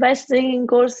you investing in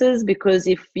courses? Because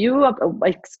if you are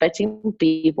expecting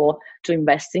people to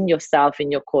invest in yourself,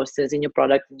 in your courses, in your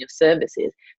product, in your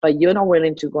services, but you're not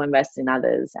willing to go invest in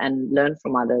others and learn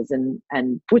from others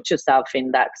and put yourself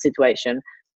in that situation,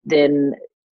 then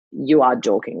you are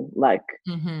joking. Like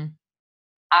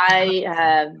I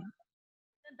have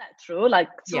that true. Like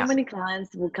so many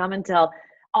clients will come and tell,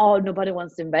 oh, nobody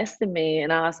wants to invest in me.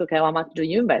 And I ask, okay, how much do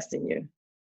you invest in you?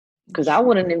 Because I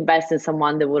wouldn't invest in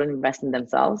someone that wouldn't invest in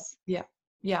themselves.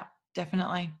 Yeah,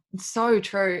 definitely. It's so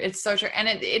true. It's so true. And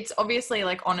it's obviously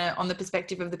like on the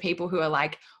perspective of the people who are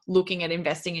like looking at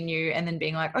investing in you and then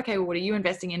being like, okay, well, what are you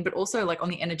investing in? But also like on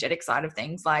the energetic side of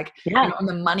things, like on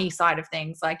the money side of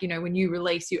things, like, when you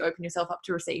release, you open yourself up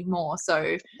to receive more.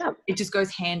 So it just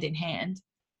goes hand in hand.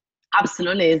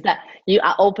 Absolutely. Is that you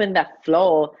open that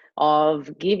flow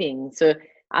of giving. So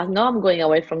I know I'm going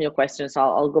away from your question, so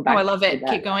I'll go back. Oh, I love it.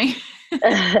 Keep going.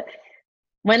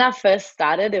 When I first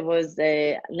started, it was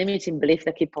a limiting belief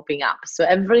that kept popping up. So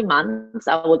every month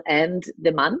I would end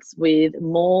the month with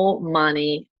more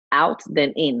money out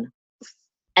than in.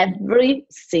 Every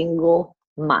single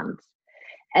month.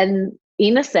 And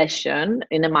in a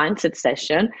mindset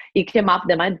session, it came up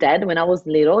that my dad, when I was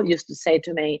little, used to say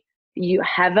to me, you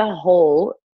have a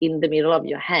hole in the middle of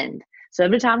your hand. So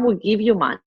every time we give you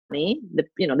money,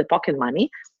 the pocket money,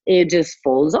 it just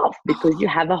falls off because you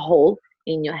have a hole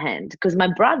in your hand. Because my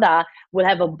brother will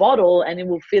have a bottle and he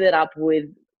will fill it up with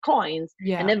coins.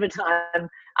 And every time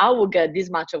I would get this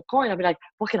much of coin, I'd be like,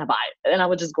 what can I buy? And I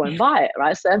would just go and buy it,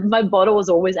 right? So my bottle was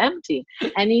always empty.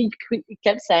 And he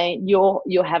kept saying,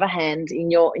 you have a hand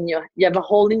you have a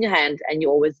hole in your hand and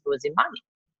you're always losing money.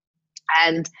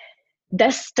 And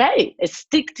that it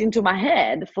sticked into my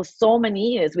head for so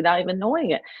many years without even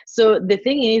knowing it. So the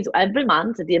thing is, every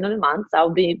month, at the end of the month, I'll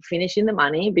be finishing the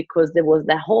money because there was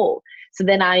that hole. So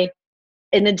then I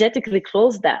energetically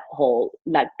closed that hole,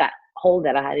 like that hole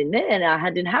that I had in there, and I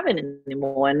didn't have it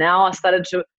anymore. And now I started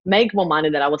to make more money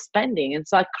than I was spending. And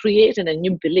so I created a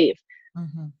new belief.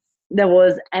 There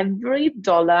was every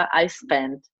dollar I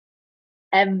spent,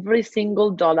 every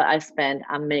single dollar I spent,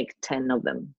 I make 10 of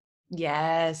them.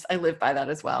 Yes, I live by that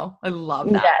as well. I love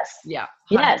that. Yes. Yeah.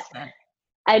 100%. Yes.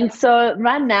 And so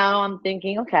right now I'm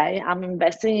thinking, okay, I'm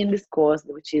investing in this course,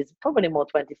 which is probably more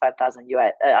 25,000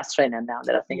 Australian now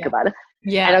that I think about it.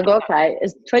 Yeah. And I go, okay,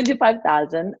 it's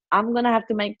 25,000. I'm going to have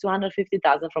to make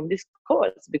 250,000 from this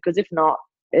course, because if not,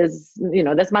 is,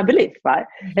 that's my belief, right?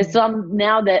 And Mhm. so I'm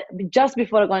now that just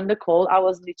before I go on the call, I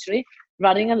was literally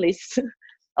running a list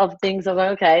of things of,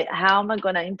 okay, how am I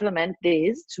going to implement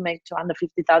this to make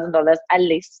 $250,000 at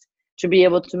least to be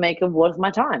able to make it worth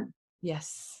my time?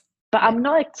 Yes. But Yeah. I'm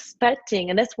not expecting,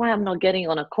 and that's why I'm not getting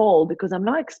on a call, because I'm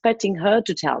not expecting her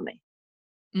to tell me,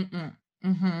 Mm-mm.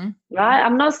 Mm-hmm. right?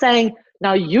 I'm not saying,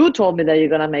 now you told me that you're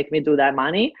going to make me do that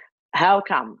money. How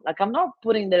come? Like, I'm not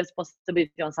putting the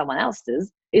responsibility on someone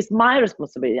else's. It's my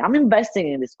responsibility. I'm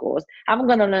investing in this course. I'm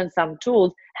going to learn some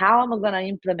tools. How am I going to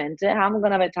implement it? How am I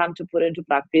going to have time to put it into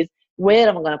practice? Where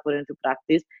am I going to put it into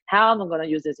practice? How am I going to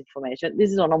use this information?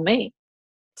 This is all on me.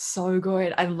 So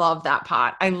good. I love that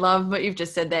part. I love what you've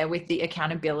just said there with the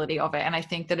accountability of it. And I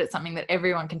think that it's something that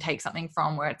everyone can take something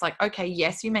from, where it's like, okay,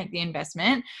 yes, you make the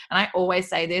investment. And I always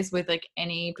say this with like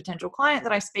any potential client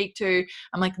that I speak to.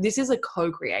 I'm like, this is a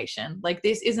co-creation. Like,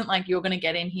 this isn't like you're going to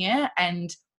get in here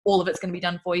and all of it's going to be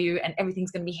done for you and everything's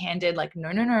going to be handed. Like,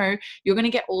 no, no, no. You're going to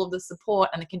get all of the support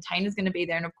and the container's going to be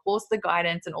there. And of course, the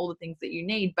guidance and all the things that you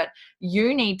need. But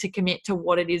you need to commit to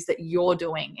what it is that you're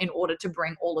doing in order to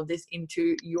bring all of this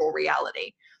into your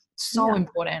reality. So Yeah.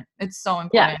 important. It's so Yeah.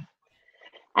 important.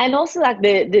 And also, like,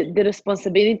 the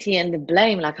responsibility and the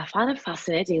blame, like, I find it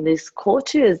fascinating. There's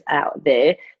coaches out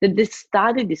there that they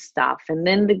study this stuff and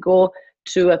then they go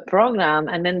to a program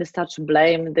and then they start to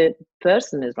blame the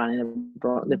person who's running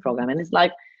the program. And it's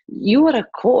like, you are a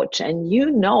coach and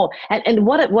and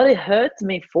what it hurts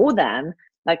me for them,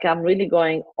 like, I'm really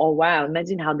going, oh wow,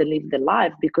 imagine how they live their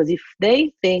life. Because if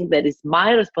they think that it's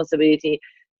my responsibility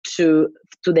to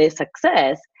their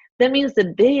success, that means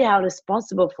that they are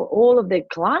responsible for all of their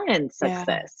clients' Yeah.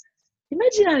 success.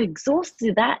 Imagine how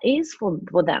exhausting that is for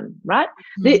them, right?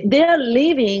 Mhm. They are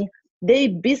living their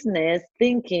business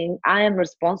thinking, I am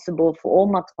responsible for all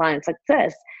my clients'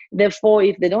 success. Therefore,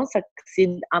 if they don't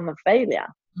succeed, I'm a failure.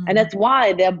 And Mhm. that's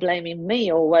why they're blaming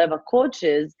me or whatever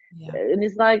coaches. Yeah. And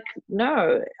it's like,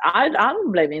 no, I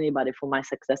don't blame anybody for my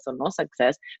success or no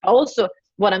success. But also,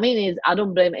 what I mean is, I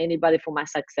don't blame anybody for my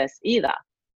success either.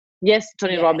 Yes,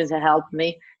 Tony Yes. Robbins helped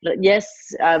me.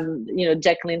 Yes,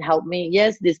 Jacqueline helped me.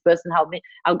 Yes, this person helped me.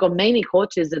 I've got many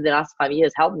coaches that the last 5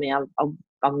 years helped me.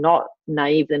 I'm not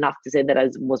naive enough to say that I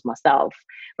was myself,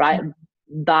 right?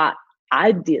 But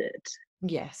I did it,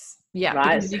 Yes. Yeah.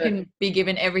 right? Because you So can be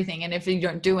given everything. And if you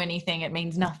don't do anything, it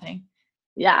means nothing.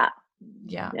 yeah,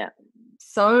 Yeah. yeah.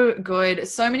 So good.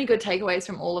 So many good takeaways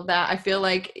from all of that. I feel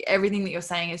like everything that you're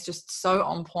saying is just so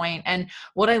on point. And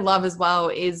what I love as well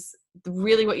is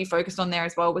really what you focused on there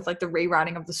as well, with like the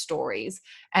rewriting of the stories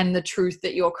and the truth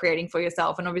that you're creating for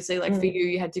yourself. And obviously, like for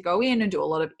you had to go in and do a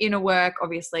lot of inner work,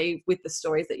 obviously, with the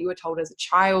stories that you were told as a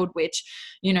child, which,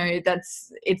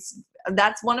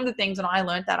 that's one of the things when I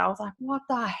learned that I was like, what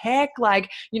the heck? Like,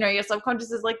 your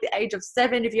subconscious is like the age of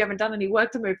 7 if you haven't done any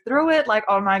work to move through it. Like,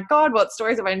 oh my God, what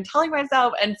stories have I been telling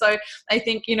myself? And so I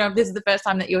think, if this is the first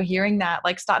time that you're hearing that,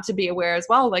 like, start to be aware as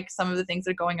well, like some of the things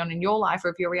that are going on in your life, or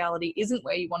if your reality isn't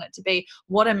where you want it to be,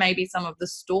 what are maybe some of the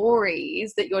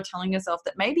stories that you're telling yourself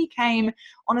that maybe came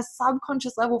on a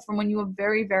subconscious level from when you were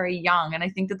very, very young. And I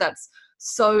think that that's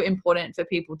so important for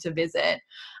people to visit.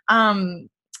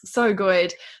 So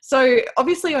good. So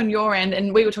obviously on your end,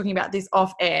 and we were talking about this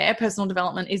off air, personal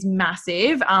development is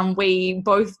massive. We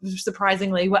both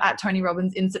surprisingly were at Tony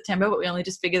Robbins in September, but we only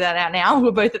just figured that out now.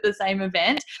 We're both at the same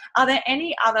event. Are there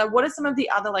what are some of the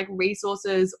other like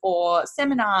resources or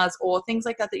seminars or things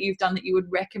like that you've done that you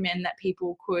would recommend that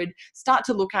people could start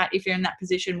to look at if you're in that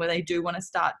position where they do want to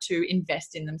start to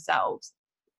invest in themselves?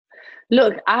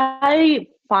 Look, I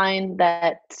find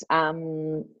that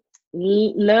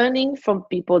learning from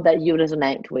people that you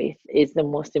resonate with is the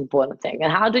most important thing.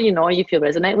 And how do you know if you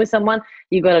resonate with someone?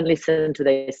 You got to listen to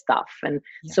their stuff. And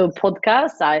Yeah. so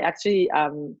podcasts, I actually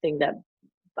think that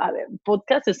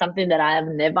podcast is something that I have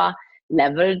never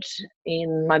leveraged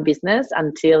in my business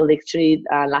until literally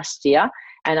last year.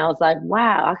 And I was like,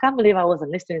 wow, I can't believe I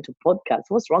wasn't listening to podcasts.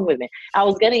 What's wrong with me? I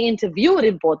was getting interviewed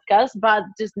in podcasts, but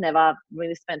just never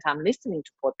really spent time listening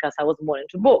to podcasts. I was more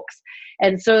into books.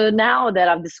 And so now that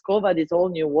I've discovered this whole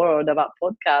new world about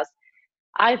podcasts,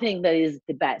 I think that is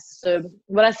the best. So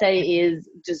what I say is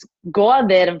just go out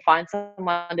there and find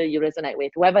someone that you resonate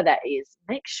with, whoever that is.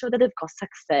 Make sure that they've got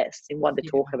success in what they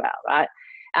talk about, right?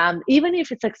 Even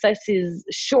if its success is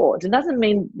short, it doesn't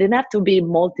mean they don't have to be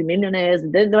multimillionaires.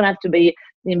 They don't have to be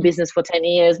in business for 10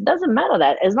 years. It doesn't matter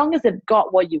that, as long as they've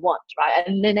got what you want, right?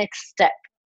 And the next step,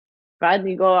 right?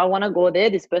 You go, I want to go there.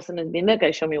 This person has been there.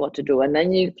 Okay, show me what to do. And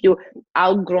then you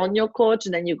outgrown your coach,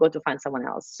 and then you go to find someone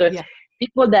else. So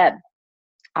people that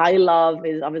I love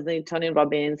is obviously Tony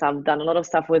Robbins. I've done a lot of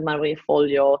stuff with Marie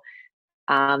Folio.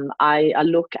 I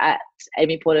look at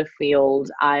Amy Porterfield.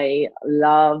 I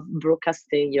love Brooke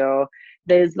Castillo.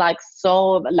 There's like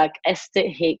Esther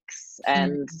Hicks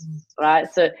and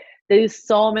right. So there's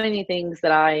so many things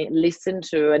that I listen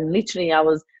to, and literally I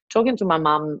was talking to my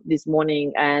mom this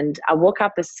morning, and I woke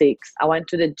up at 6. I went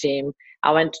to the gym.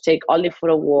 I went to take Ollie for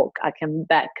a walk. I came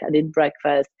back. I did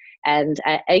breakfast, and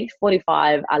at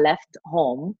 8:45 I left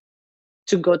home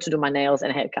to go to do my nails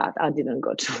and haircut. I didn't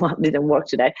work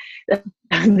today.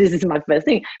 This is my first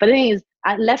thing. But the thing is,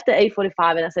 I left at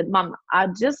 8:45 and I said, Mom,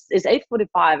 it's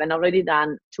 8:45 and already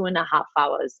done 2.5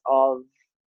 hours of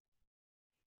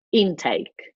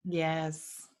intake.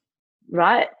 Yes.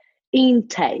 Right?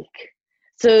 Intake.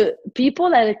 So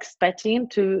people are expecting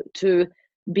to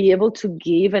be able to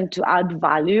give and to add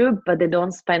value, but they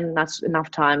don't spend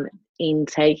enough time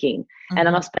intaking. And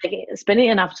I'm not spending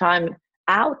enough time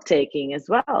outtaking as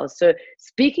well. So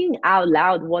speaking out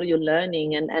loud what you're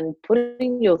learning and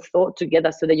putting your thought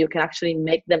together so that you can actually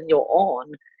make them your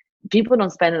own. People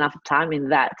don't spend enough time in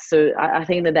that. So I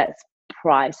think that's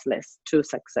priceless to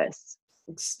success.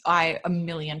 I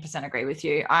 1,000,000% agree with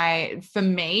you. For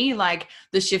me, like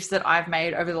the shifts that I've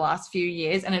made over the last few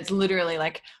years, and it's literally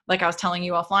like I was telling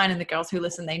you offline, and the girls who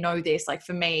listen, they know this. Like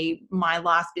for me, my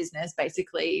last business,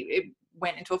 basically it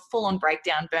went into a full-on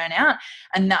breakdown, burnout.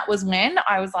 And that was when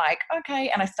I was like, okay.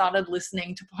 And I started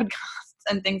listening to podcasts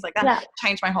and things like that. Yeah.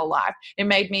 Changed my whole life. It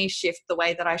made me shift the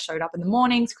way that I showed up in the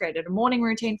mornings, created a morning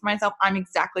routine for myself. I'm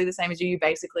exactly the same as you. You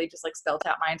basically just like spelt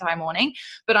out my entire morning,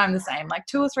 but I'm the same, like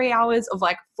 2 or 3 hours of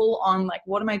like full on, like,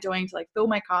 what am I doing to like fill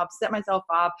my cup, set myself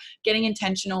up, getting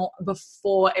intentional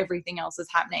before everything else is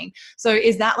happening. So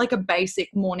is that like a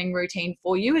basic morning routine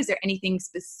for you? Is there anything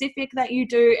specific that you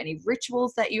do? Any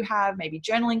rituals that you have, maybe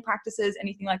journaling practices,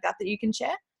 anything like that you can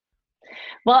share?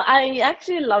 Well, I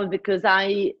actually love it because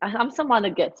I'm someone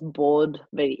that gets bored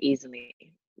very easily,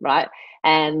 right?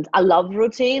 And I love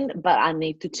routine, but I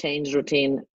need to change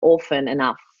routine often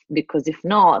enough, because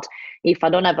if I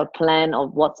don't have a plan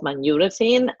of what's my new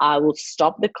routine, I will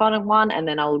stop the current one and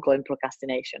then I will go in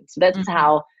procrastination. So that's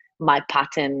how my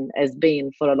pattern has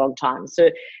been for a long time. So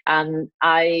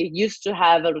I used to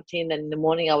have a routine that in the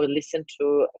morning I would listen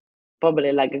to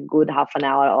probably like a good half an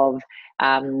hour of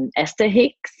Esther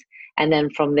Hicks. And then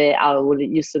from there, I would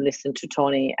used to listen to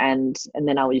Tony, and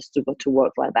then I used to go to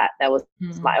work like that. That was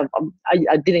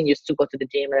I didn't used to go to the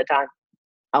gym at the time.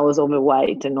 I was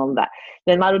overweight and all that.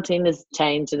 Then my routine has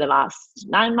changed in the last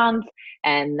 9 months,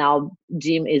 and now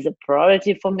gym is a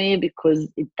priority for me because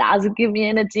it does give me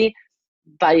energy.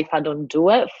 But if I don't do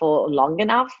it for long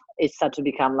enough, it starts to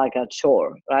become like a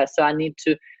chore, right? So I need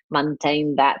to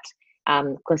maintain that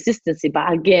consistency.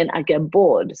 But again, I get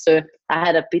bored. So I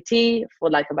had a PT for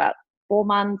like about 4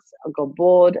 months. I got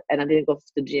bored and I didn't go to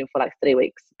the gym for like 3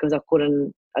 weeks because I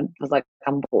was like,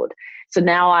 I'm bored. So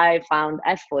now I found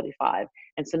F45.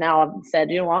 And so now I've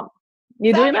said, you know what?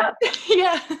 You're doing that?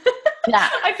 Yeah. Yeah.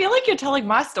 I feel like you're telling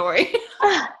my story.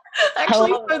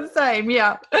 Actually, so the same.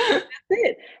 Yeah. That's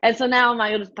it. And so now my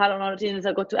part of my routine is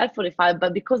I go to F45,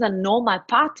 but because I know my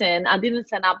pattern, I didn't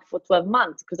sign up for 12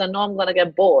 months because I know I'm going to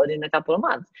get bored in a couple of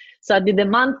months. So I did the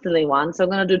monthly one. So I'm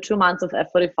going to do 2 months of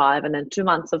F45 and then 2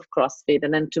 months of CrossFit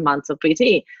and then 2 months of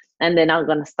PT. And then I'm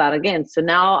going to start again. So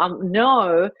now I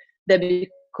know that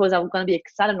because I'm going to be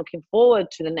excited, looking forward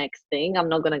to the next thing, I'm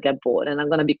not going to get bored and I'm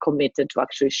going to be committed to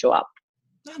actually show up.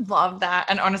 I love that.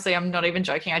 And honestly, I'm not even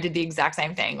joking. I did the exact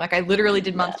same thing. Like I literally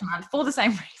did month to month for the same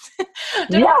reason.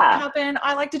 Don't know what happen.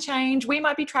 I like to change. We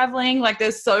might be traveling. Like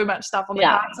there's so much stuff on the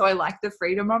card. So I like the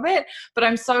freedom of it. But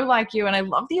I'm so like you, and I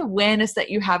love the awareness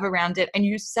that you have around it. And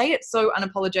you say it so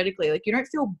unapologetically. Like you don't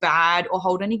feel bad or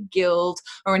hold any guilt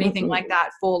or anything like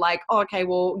that for like, oh, okay,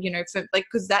 well, you know, for like,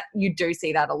 because that you do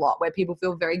see that a lot where people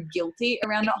feel very guilty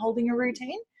around not holding a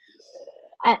routine.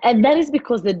 And that is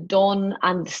because they don't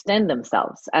understand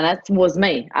themselves. And that was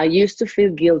me. I used to feel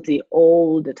guilty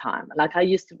all the time. Like I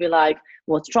used to be like,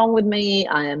 what's wrong with me?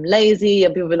 I am lazy.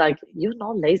 And people be like, you're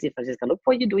not lazy, Francesca. Look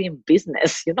what you do in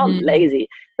business. You're not lazy.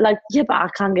 But like, yeah, but I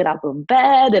can't get up from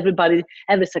bed.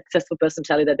 Every successful person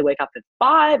tell you that they wake up at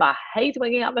 5. I hate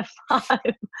waking up at 5.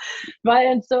 Right.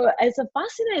 And so it's a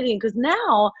fascinating because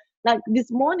now, like this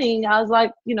morning, I was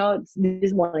like, you know,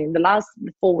 this morning, the last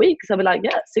 4 weeks, I'll be like,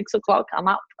 yeah, 6 o'clock, I'm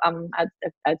up, I'm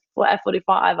at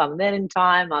 45, I'm there in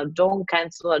time, I don't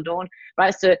cancel,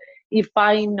 right? So if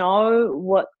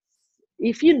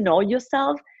you know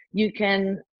yourself, you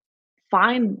can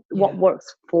find what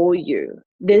works for you.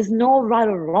 There's no right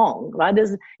or wrong, right?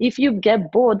 If you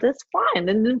get bored, that's fine,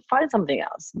 and then find something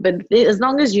else. But as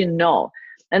long as you know.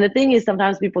 And the thing is,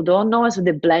 sometimes people don't know, so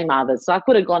they blame others. So I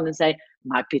could have gone and say,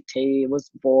 my PT was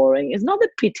boring. It's not the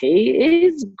PT,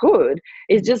 it's good.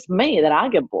 It's just me that I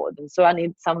get bored. And so I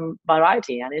need some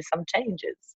variety, I need some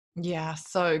changes. Yeah,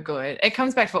 so good. It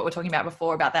comes back to what we're talking about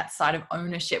before about that side of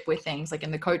ownership with things, like in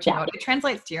the coaching world. It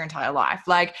translates to your entire life.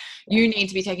 Like you need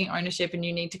to be taking ownership, and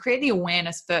you need to create the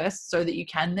awareness first so that you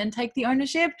can then take the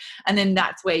ownership. And then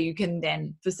that's where you can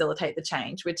then facilitate the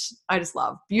change, which I just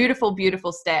love. Beautiful,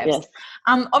 beautiful steps. Yes.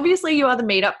 Obviously you are the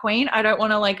meetup queen. I don't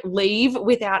want to like leave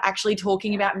without actually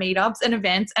talking about meetups and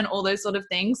events and all those sort of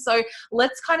things. So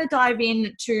let's kind of dive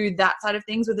into that side of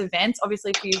things with events.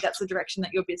 Obviously for you, that's the direction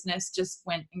that your business just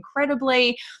went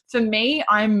incredibly. For me,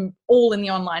 I'm all in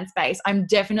the online space. I'm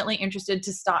definitely interested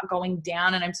to start going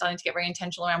down, and I'm starting to get very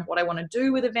intentional around what I want to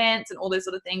do with events and all those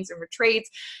sort of things and retreats.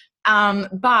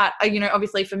 But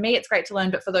obviously for me, it's great to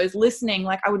learn, but for those listening,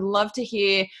 like I would love to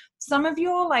hear some of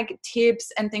your like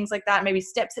tips and things like that, maybe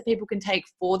steps that people can take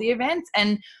for the events.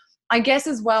 And I guess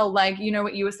as well, like,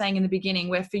 what you were saying in the beginning,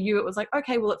 where for you, it was like,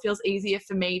 okay, well, it feels easier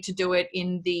for me to do it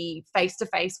in the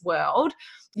face-to-face world.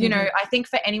 I think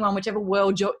for anyone, whichever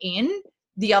world you're in,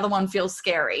 the other one feels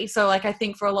scary. So like, I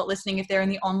think for a lot listening, if they're in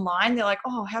the online, they're like,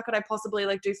 oh, how could I possibly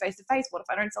like do face-to-face? What if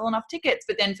I don't sell enough tickets?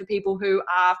 But then for people who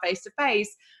are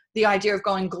face-to-face, the idea of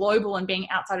going global and being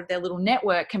outside of their little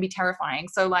network can be terrifying.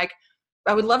 So like,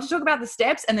 I would love to talk about the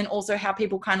steps and then also how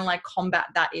people kind of like combat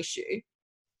that issue.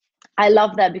 I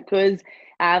love that because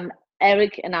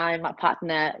Eric and I, my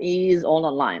partner, is all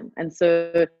online. And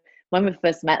so when we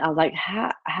first met, I was like,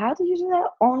 how do you do that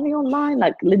only online?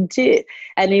 Like legit.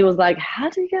 And he was like, how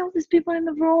do you get all these people in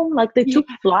the room? Like they took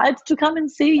flights to come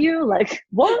and see you? Like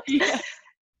what? Yeah.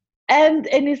 And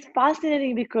it's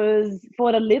fascinating because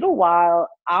for a little while,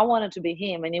 I wanted to be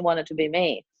him and he wanted to be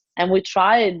me. And we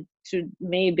tried to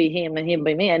me be him and him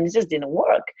be me, and it just didn't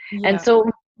work. Yeah. And so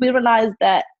we realized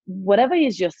that whatever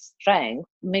is your strength,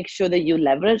 make sure that you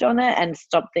leverage on it and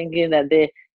stop thinking that the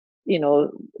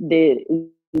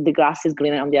grass is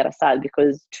greener on the other side.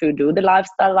 Because to do the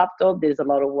lifestyle laptop, there's a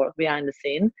lot of work behind the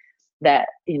scene that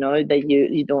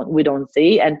that we don't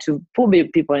see, and to put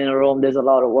people in a room, there's a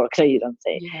lot of work that you don't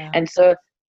see. Yeah. And so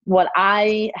what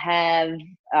I have,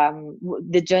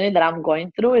 the journey that I'm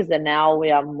going through is that now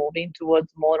we are moving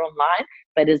towards more online,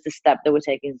 but it's the step that we're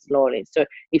taking slowly. So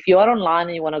if you are online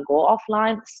and you want to go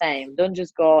offline, same. Don't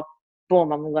just go,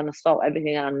 boom, I'm going to stop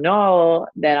everything I know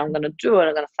that I'm going to do, and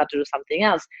I'm going to start to do something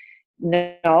else.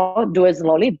 No, do it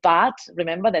slowly, but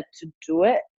remember that to do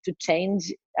it, to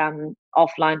change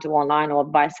offline to online or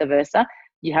vice versa,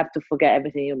 you have to forget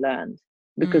everything you learned,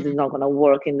 because it's not going to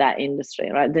work in that industry,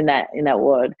 right? In that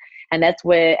world. And that's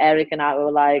where Eric and I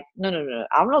were like, no,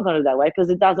 I'm not going to do that way because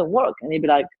it doesn't work. And he'd be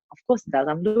like, of course it does,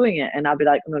 I'm doing it. And I'd be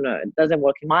like, no, it doesn't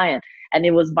work in my end. And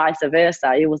it was vice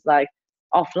versa. It was like,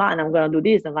 offline, I'm going to do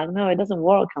this. I'm like, no, it doesn't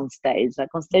work on stage. Like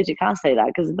on stage, you can't say that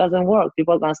because it doesn't work.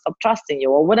 People are going to stop trusting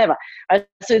you or whatever. Right?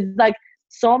 So it's like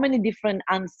so many different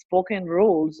unspoken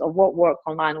rules of what works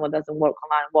online, what doesn't work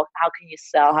online, how can you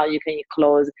sell, how can you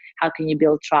close, how can you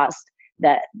build trust,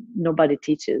 that nobody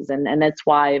teaches. And that's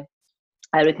why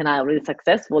Eric and I are really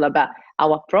successful about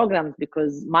our programs,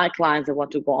 because my clients that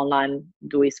want to go online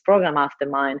do his program after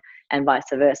mine, and vice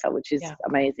versa, which is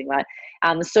amazing, right?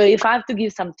 So if I have to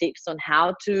give some tips on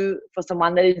how to, for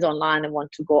someone that is online and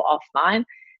want to go offline,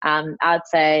 I'd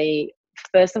say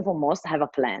first and foremost, have a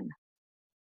plan,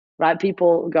 right?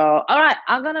 People go, all right,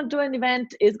 I'm going to do an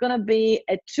event. It's going to be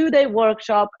a 2-day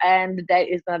workshop and the date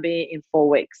is going to be in 4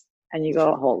 weeks. And you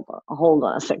go, hold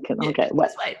on a second. Okay,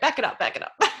 wait, back it up.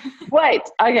 Wait,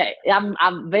 okay.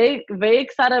 I'm very, very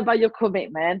excited about your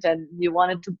commitment, and you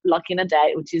wanted to lock in a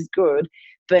date, which is good.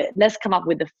 But let's come up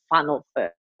with the funnel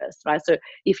first, right? So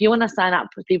if you want to sign up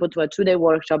for people to a 2-day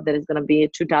workshop that is going to be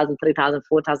 $2,000, $3,000,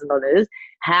 $4,000,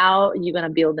 how are you going to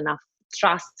build enough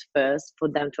trust first for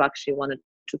them to actually want to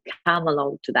come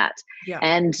along to that? Yeah.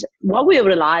 And what we're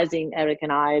realizing, Eric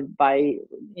and I, by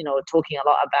talking a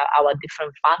lot about our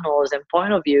different funnels and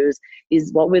point of views,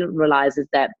 is what we realize is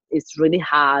that it's really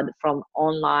hard from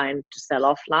online to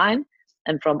sell offline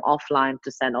and from offline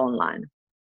to sell online.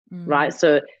 Right?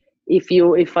 So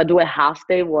if I do a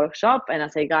half-day workshop and I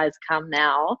say, guys, come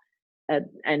now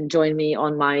and join me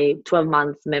on my 12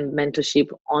 months mentorship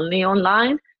only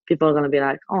online, people are going to be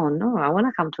like, oh no, I want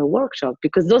to come to a workshop,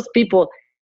 because those people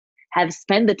have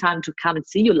spent the time to come and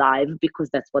see you live because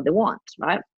that's what they want,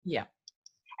 right? Yeah.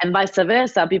 And vice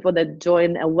versa, people that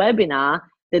join a webinar,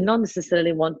 they don't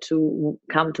necessarily want to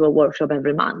come to a workshop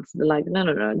every month. They're like,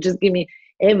 no, just give me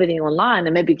everything online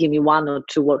and maybe give me 1 or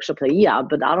 2 workshops a year,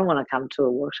 but I don't want to come to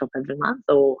a workshop every month,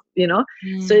 or,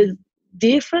 So it's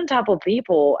different type of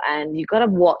people, and you got to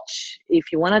watch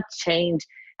if you want to change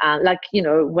Like,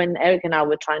 when Eric and I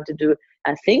were trying to do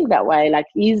a thing that way, like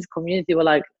his community were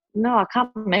like, no, I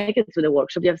can't make it to the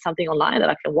workshop. You have something online that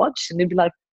I can watch? And he'd be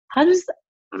like,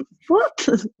 what?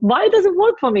 Why does it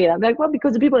work for me? I'm like, well,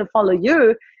 because the people that follow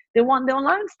you, they want the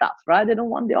online stuff, right? They don't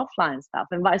want the offline stuff,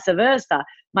 and vice versa.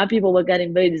 My people were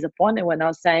getting very disappointed when I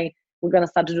was saying, we're going to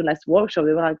start to do less workshop.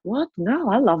 They were like, what?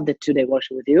 No, I love the 2-day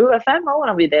workshop with you. If I want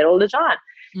to be there all the time.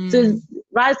 So,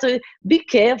 right. So be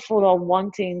careful of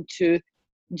wanting to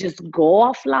just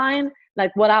go offline.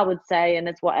 Like what I would say, and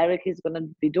that's what Eric is going to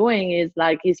be doing, is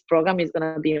like his program is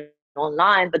going to be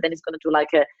online, but then he's going to do like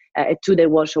a 2-day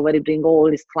workshop where he bring all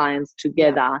his clients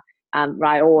together,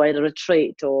 right? Or at a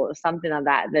retreat or something like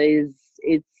that.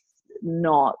 It's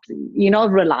not,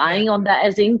 relying on that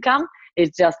as income.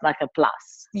 It's just like a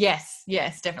plus. Yes,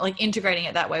 definitely. Like integrating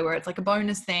it that way, where it's like a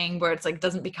bonus thing, where it's like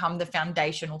doesn't become the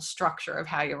foundational structure of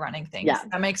how you're running things. Yeah.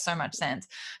 That makes so much sense.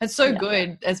 It's so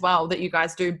good as well that you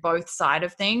guys do both side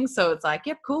of things. So it's like,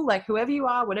 yep, cool. Like whoever you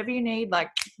are, whatever you need, like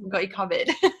we've got you covered.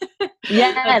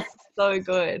 Yes. So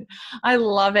good. I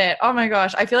love it. Oh my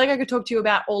gosh. I feel like I could talk to you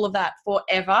about all of that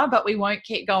forever, but we won't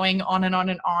keep going on and on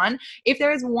and on. If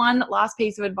there is one last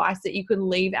piece of advice that you could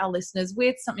leave our listeners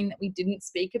with, something that we didn't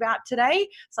speak about today,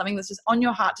 something that's just on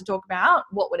your heart to talk about,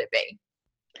 what would it be?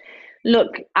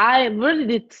 Look, I really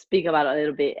did speak about it a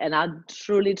little bit, and I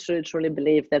truly, truly, truly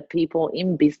believe that people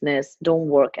in business don't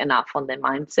work enough on their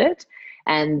mindset,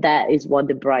 and that is what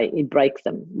it breaks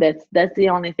them. That's the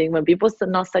only thing. When people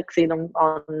not succeed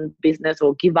on business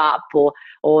or give up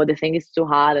or they think it's too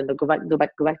hard and they go back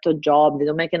to a job, they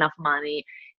don't make enough money.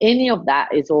 Any of that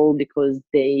is all because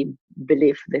they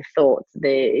believe their thoughts.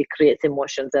 It creates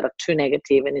emotions that are too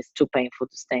negative and it's too painful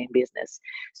to stay in business.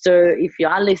 So if you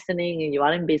are listening and you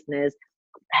are in business,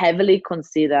 heavily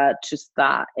consider to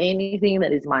start anything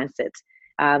that is mindset.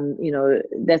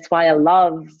 That's why I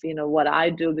love, what I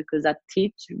do, because I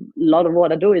teach a lot of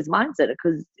what I do is mindset,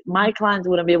 because my clients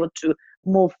wouldn't be able to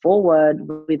move forward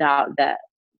without that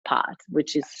part,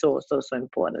 which is so, so, so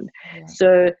important. Yeah.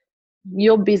 So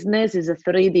your business is a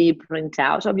 3D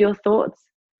printout of your thoughts.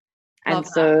 And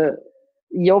so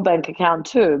your bank account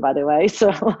too, by the way. So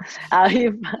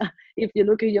if you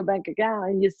look at your bank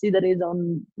account and you see that it's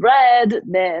on red,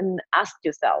 then ask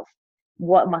yourself,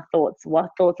 what thoughts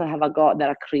have I got that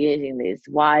are creating this?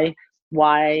 Why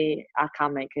I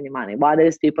can't make any money? Why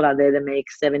there's people out there that make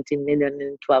 17 million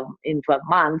in 12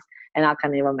 months and I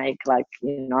can't even make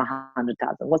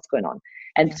 100,000? What's going on?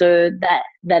 And so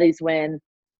that is when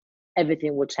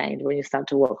everything will change, when you start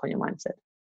to work on your mindset.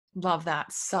 Love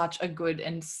that. Such a good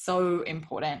and so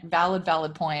important, valid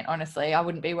point. Honestly, I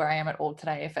wouldn't be where I am at all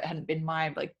today if it hadn't been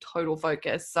my total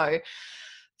focus. So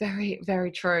very,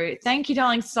 very true. Thank you,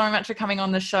 darling, so much for coming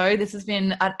on the show. This has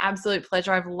been an absolute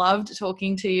pleasure. I've loved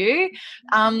talking to you.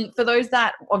 For those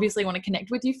that obviously want to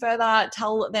connect with you further,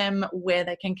 tell them where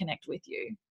they can connect with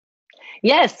you.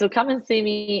 Yes, so come and see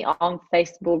me on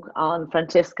Facebook on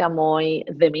Francesca Moi,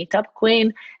 the Meetup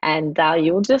Queen, and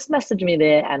you'll just message me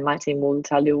there and my team will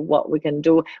tell you what we can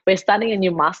do. We're starting a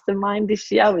new mastermind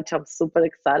this year, which I'm super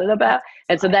excited about.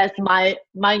 And so that's my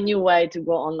new way to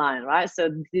go online, right? So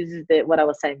this is what I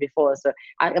was saying before. So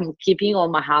I am keeping all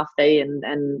my half day and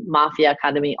Mafia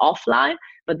Academy offline,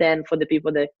 but then for the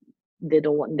people that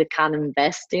they can't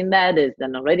invest in that, they're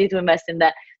not ready to invest in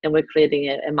that, then we're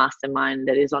creating a mastermind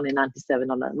that is only $97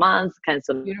 a month,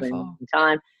 cancel in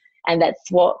time. And that's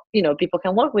what, people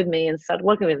can work with me and start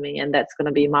working with me. And that's going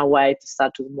to be my way to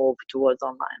start to move towards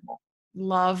online more.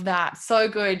 Love that. So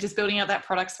good. Just building out that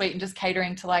product suite and just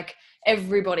catering to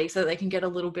everybody so that they can get a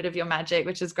little bit of your magic,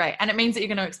 which is great. And it means that you're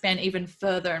going to expand even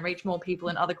further and reach more people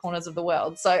in other corners of the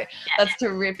world. So that's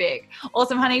terrific.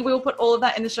 Awesome, honey. We'll put all of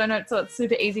that in the show notes so it's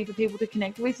super easy for people to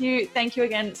connect with you. Thank you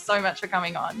again so much for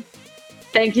coming on.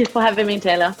 Thank you for having me,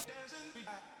 Taylor.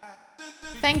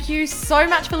 Thank you so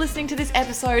much for listening to this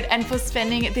episode and for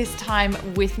spending this time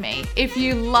with me. If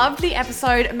you loved the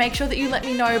episode, make sure that you let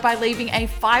me know by leaving a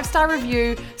 5-star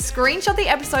review, screenshot the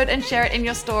episode and share it in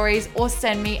your stories, or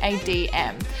send me a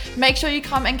DM. Make sure you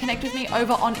come and connect with me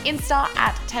over on Insta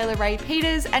at Taylor Ray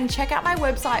Peters, and check out my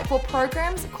website for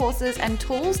programs, courses, and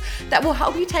tools that will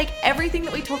help you take everything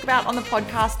that we talk about on the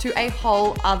podcast to a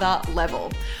whole other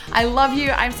level. I love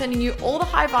you. I'm sending you all the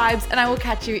high vibes, and I will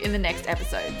catch you in the next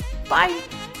episode. Bye.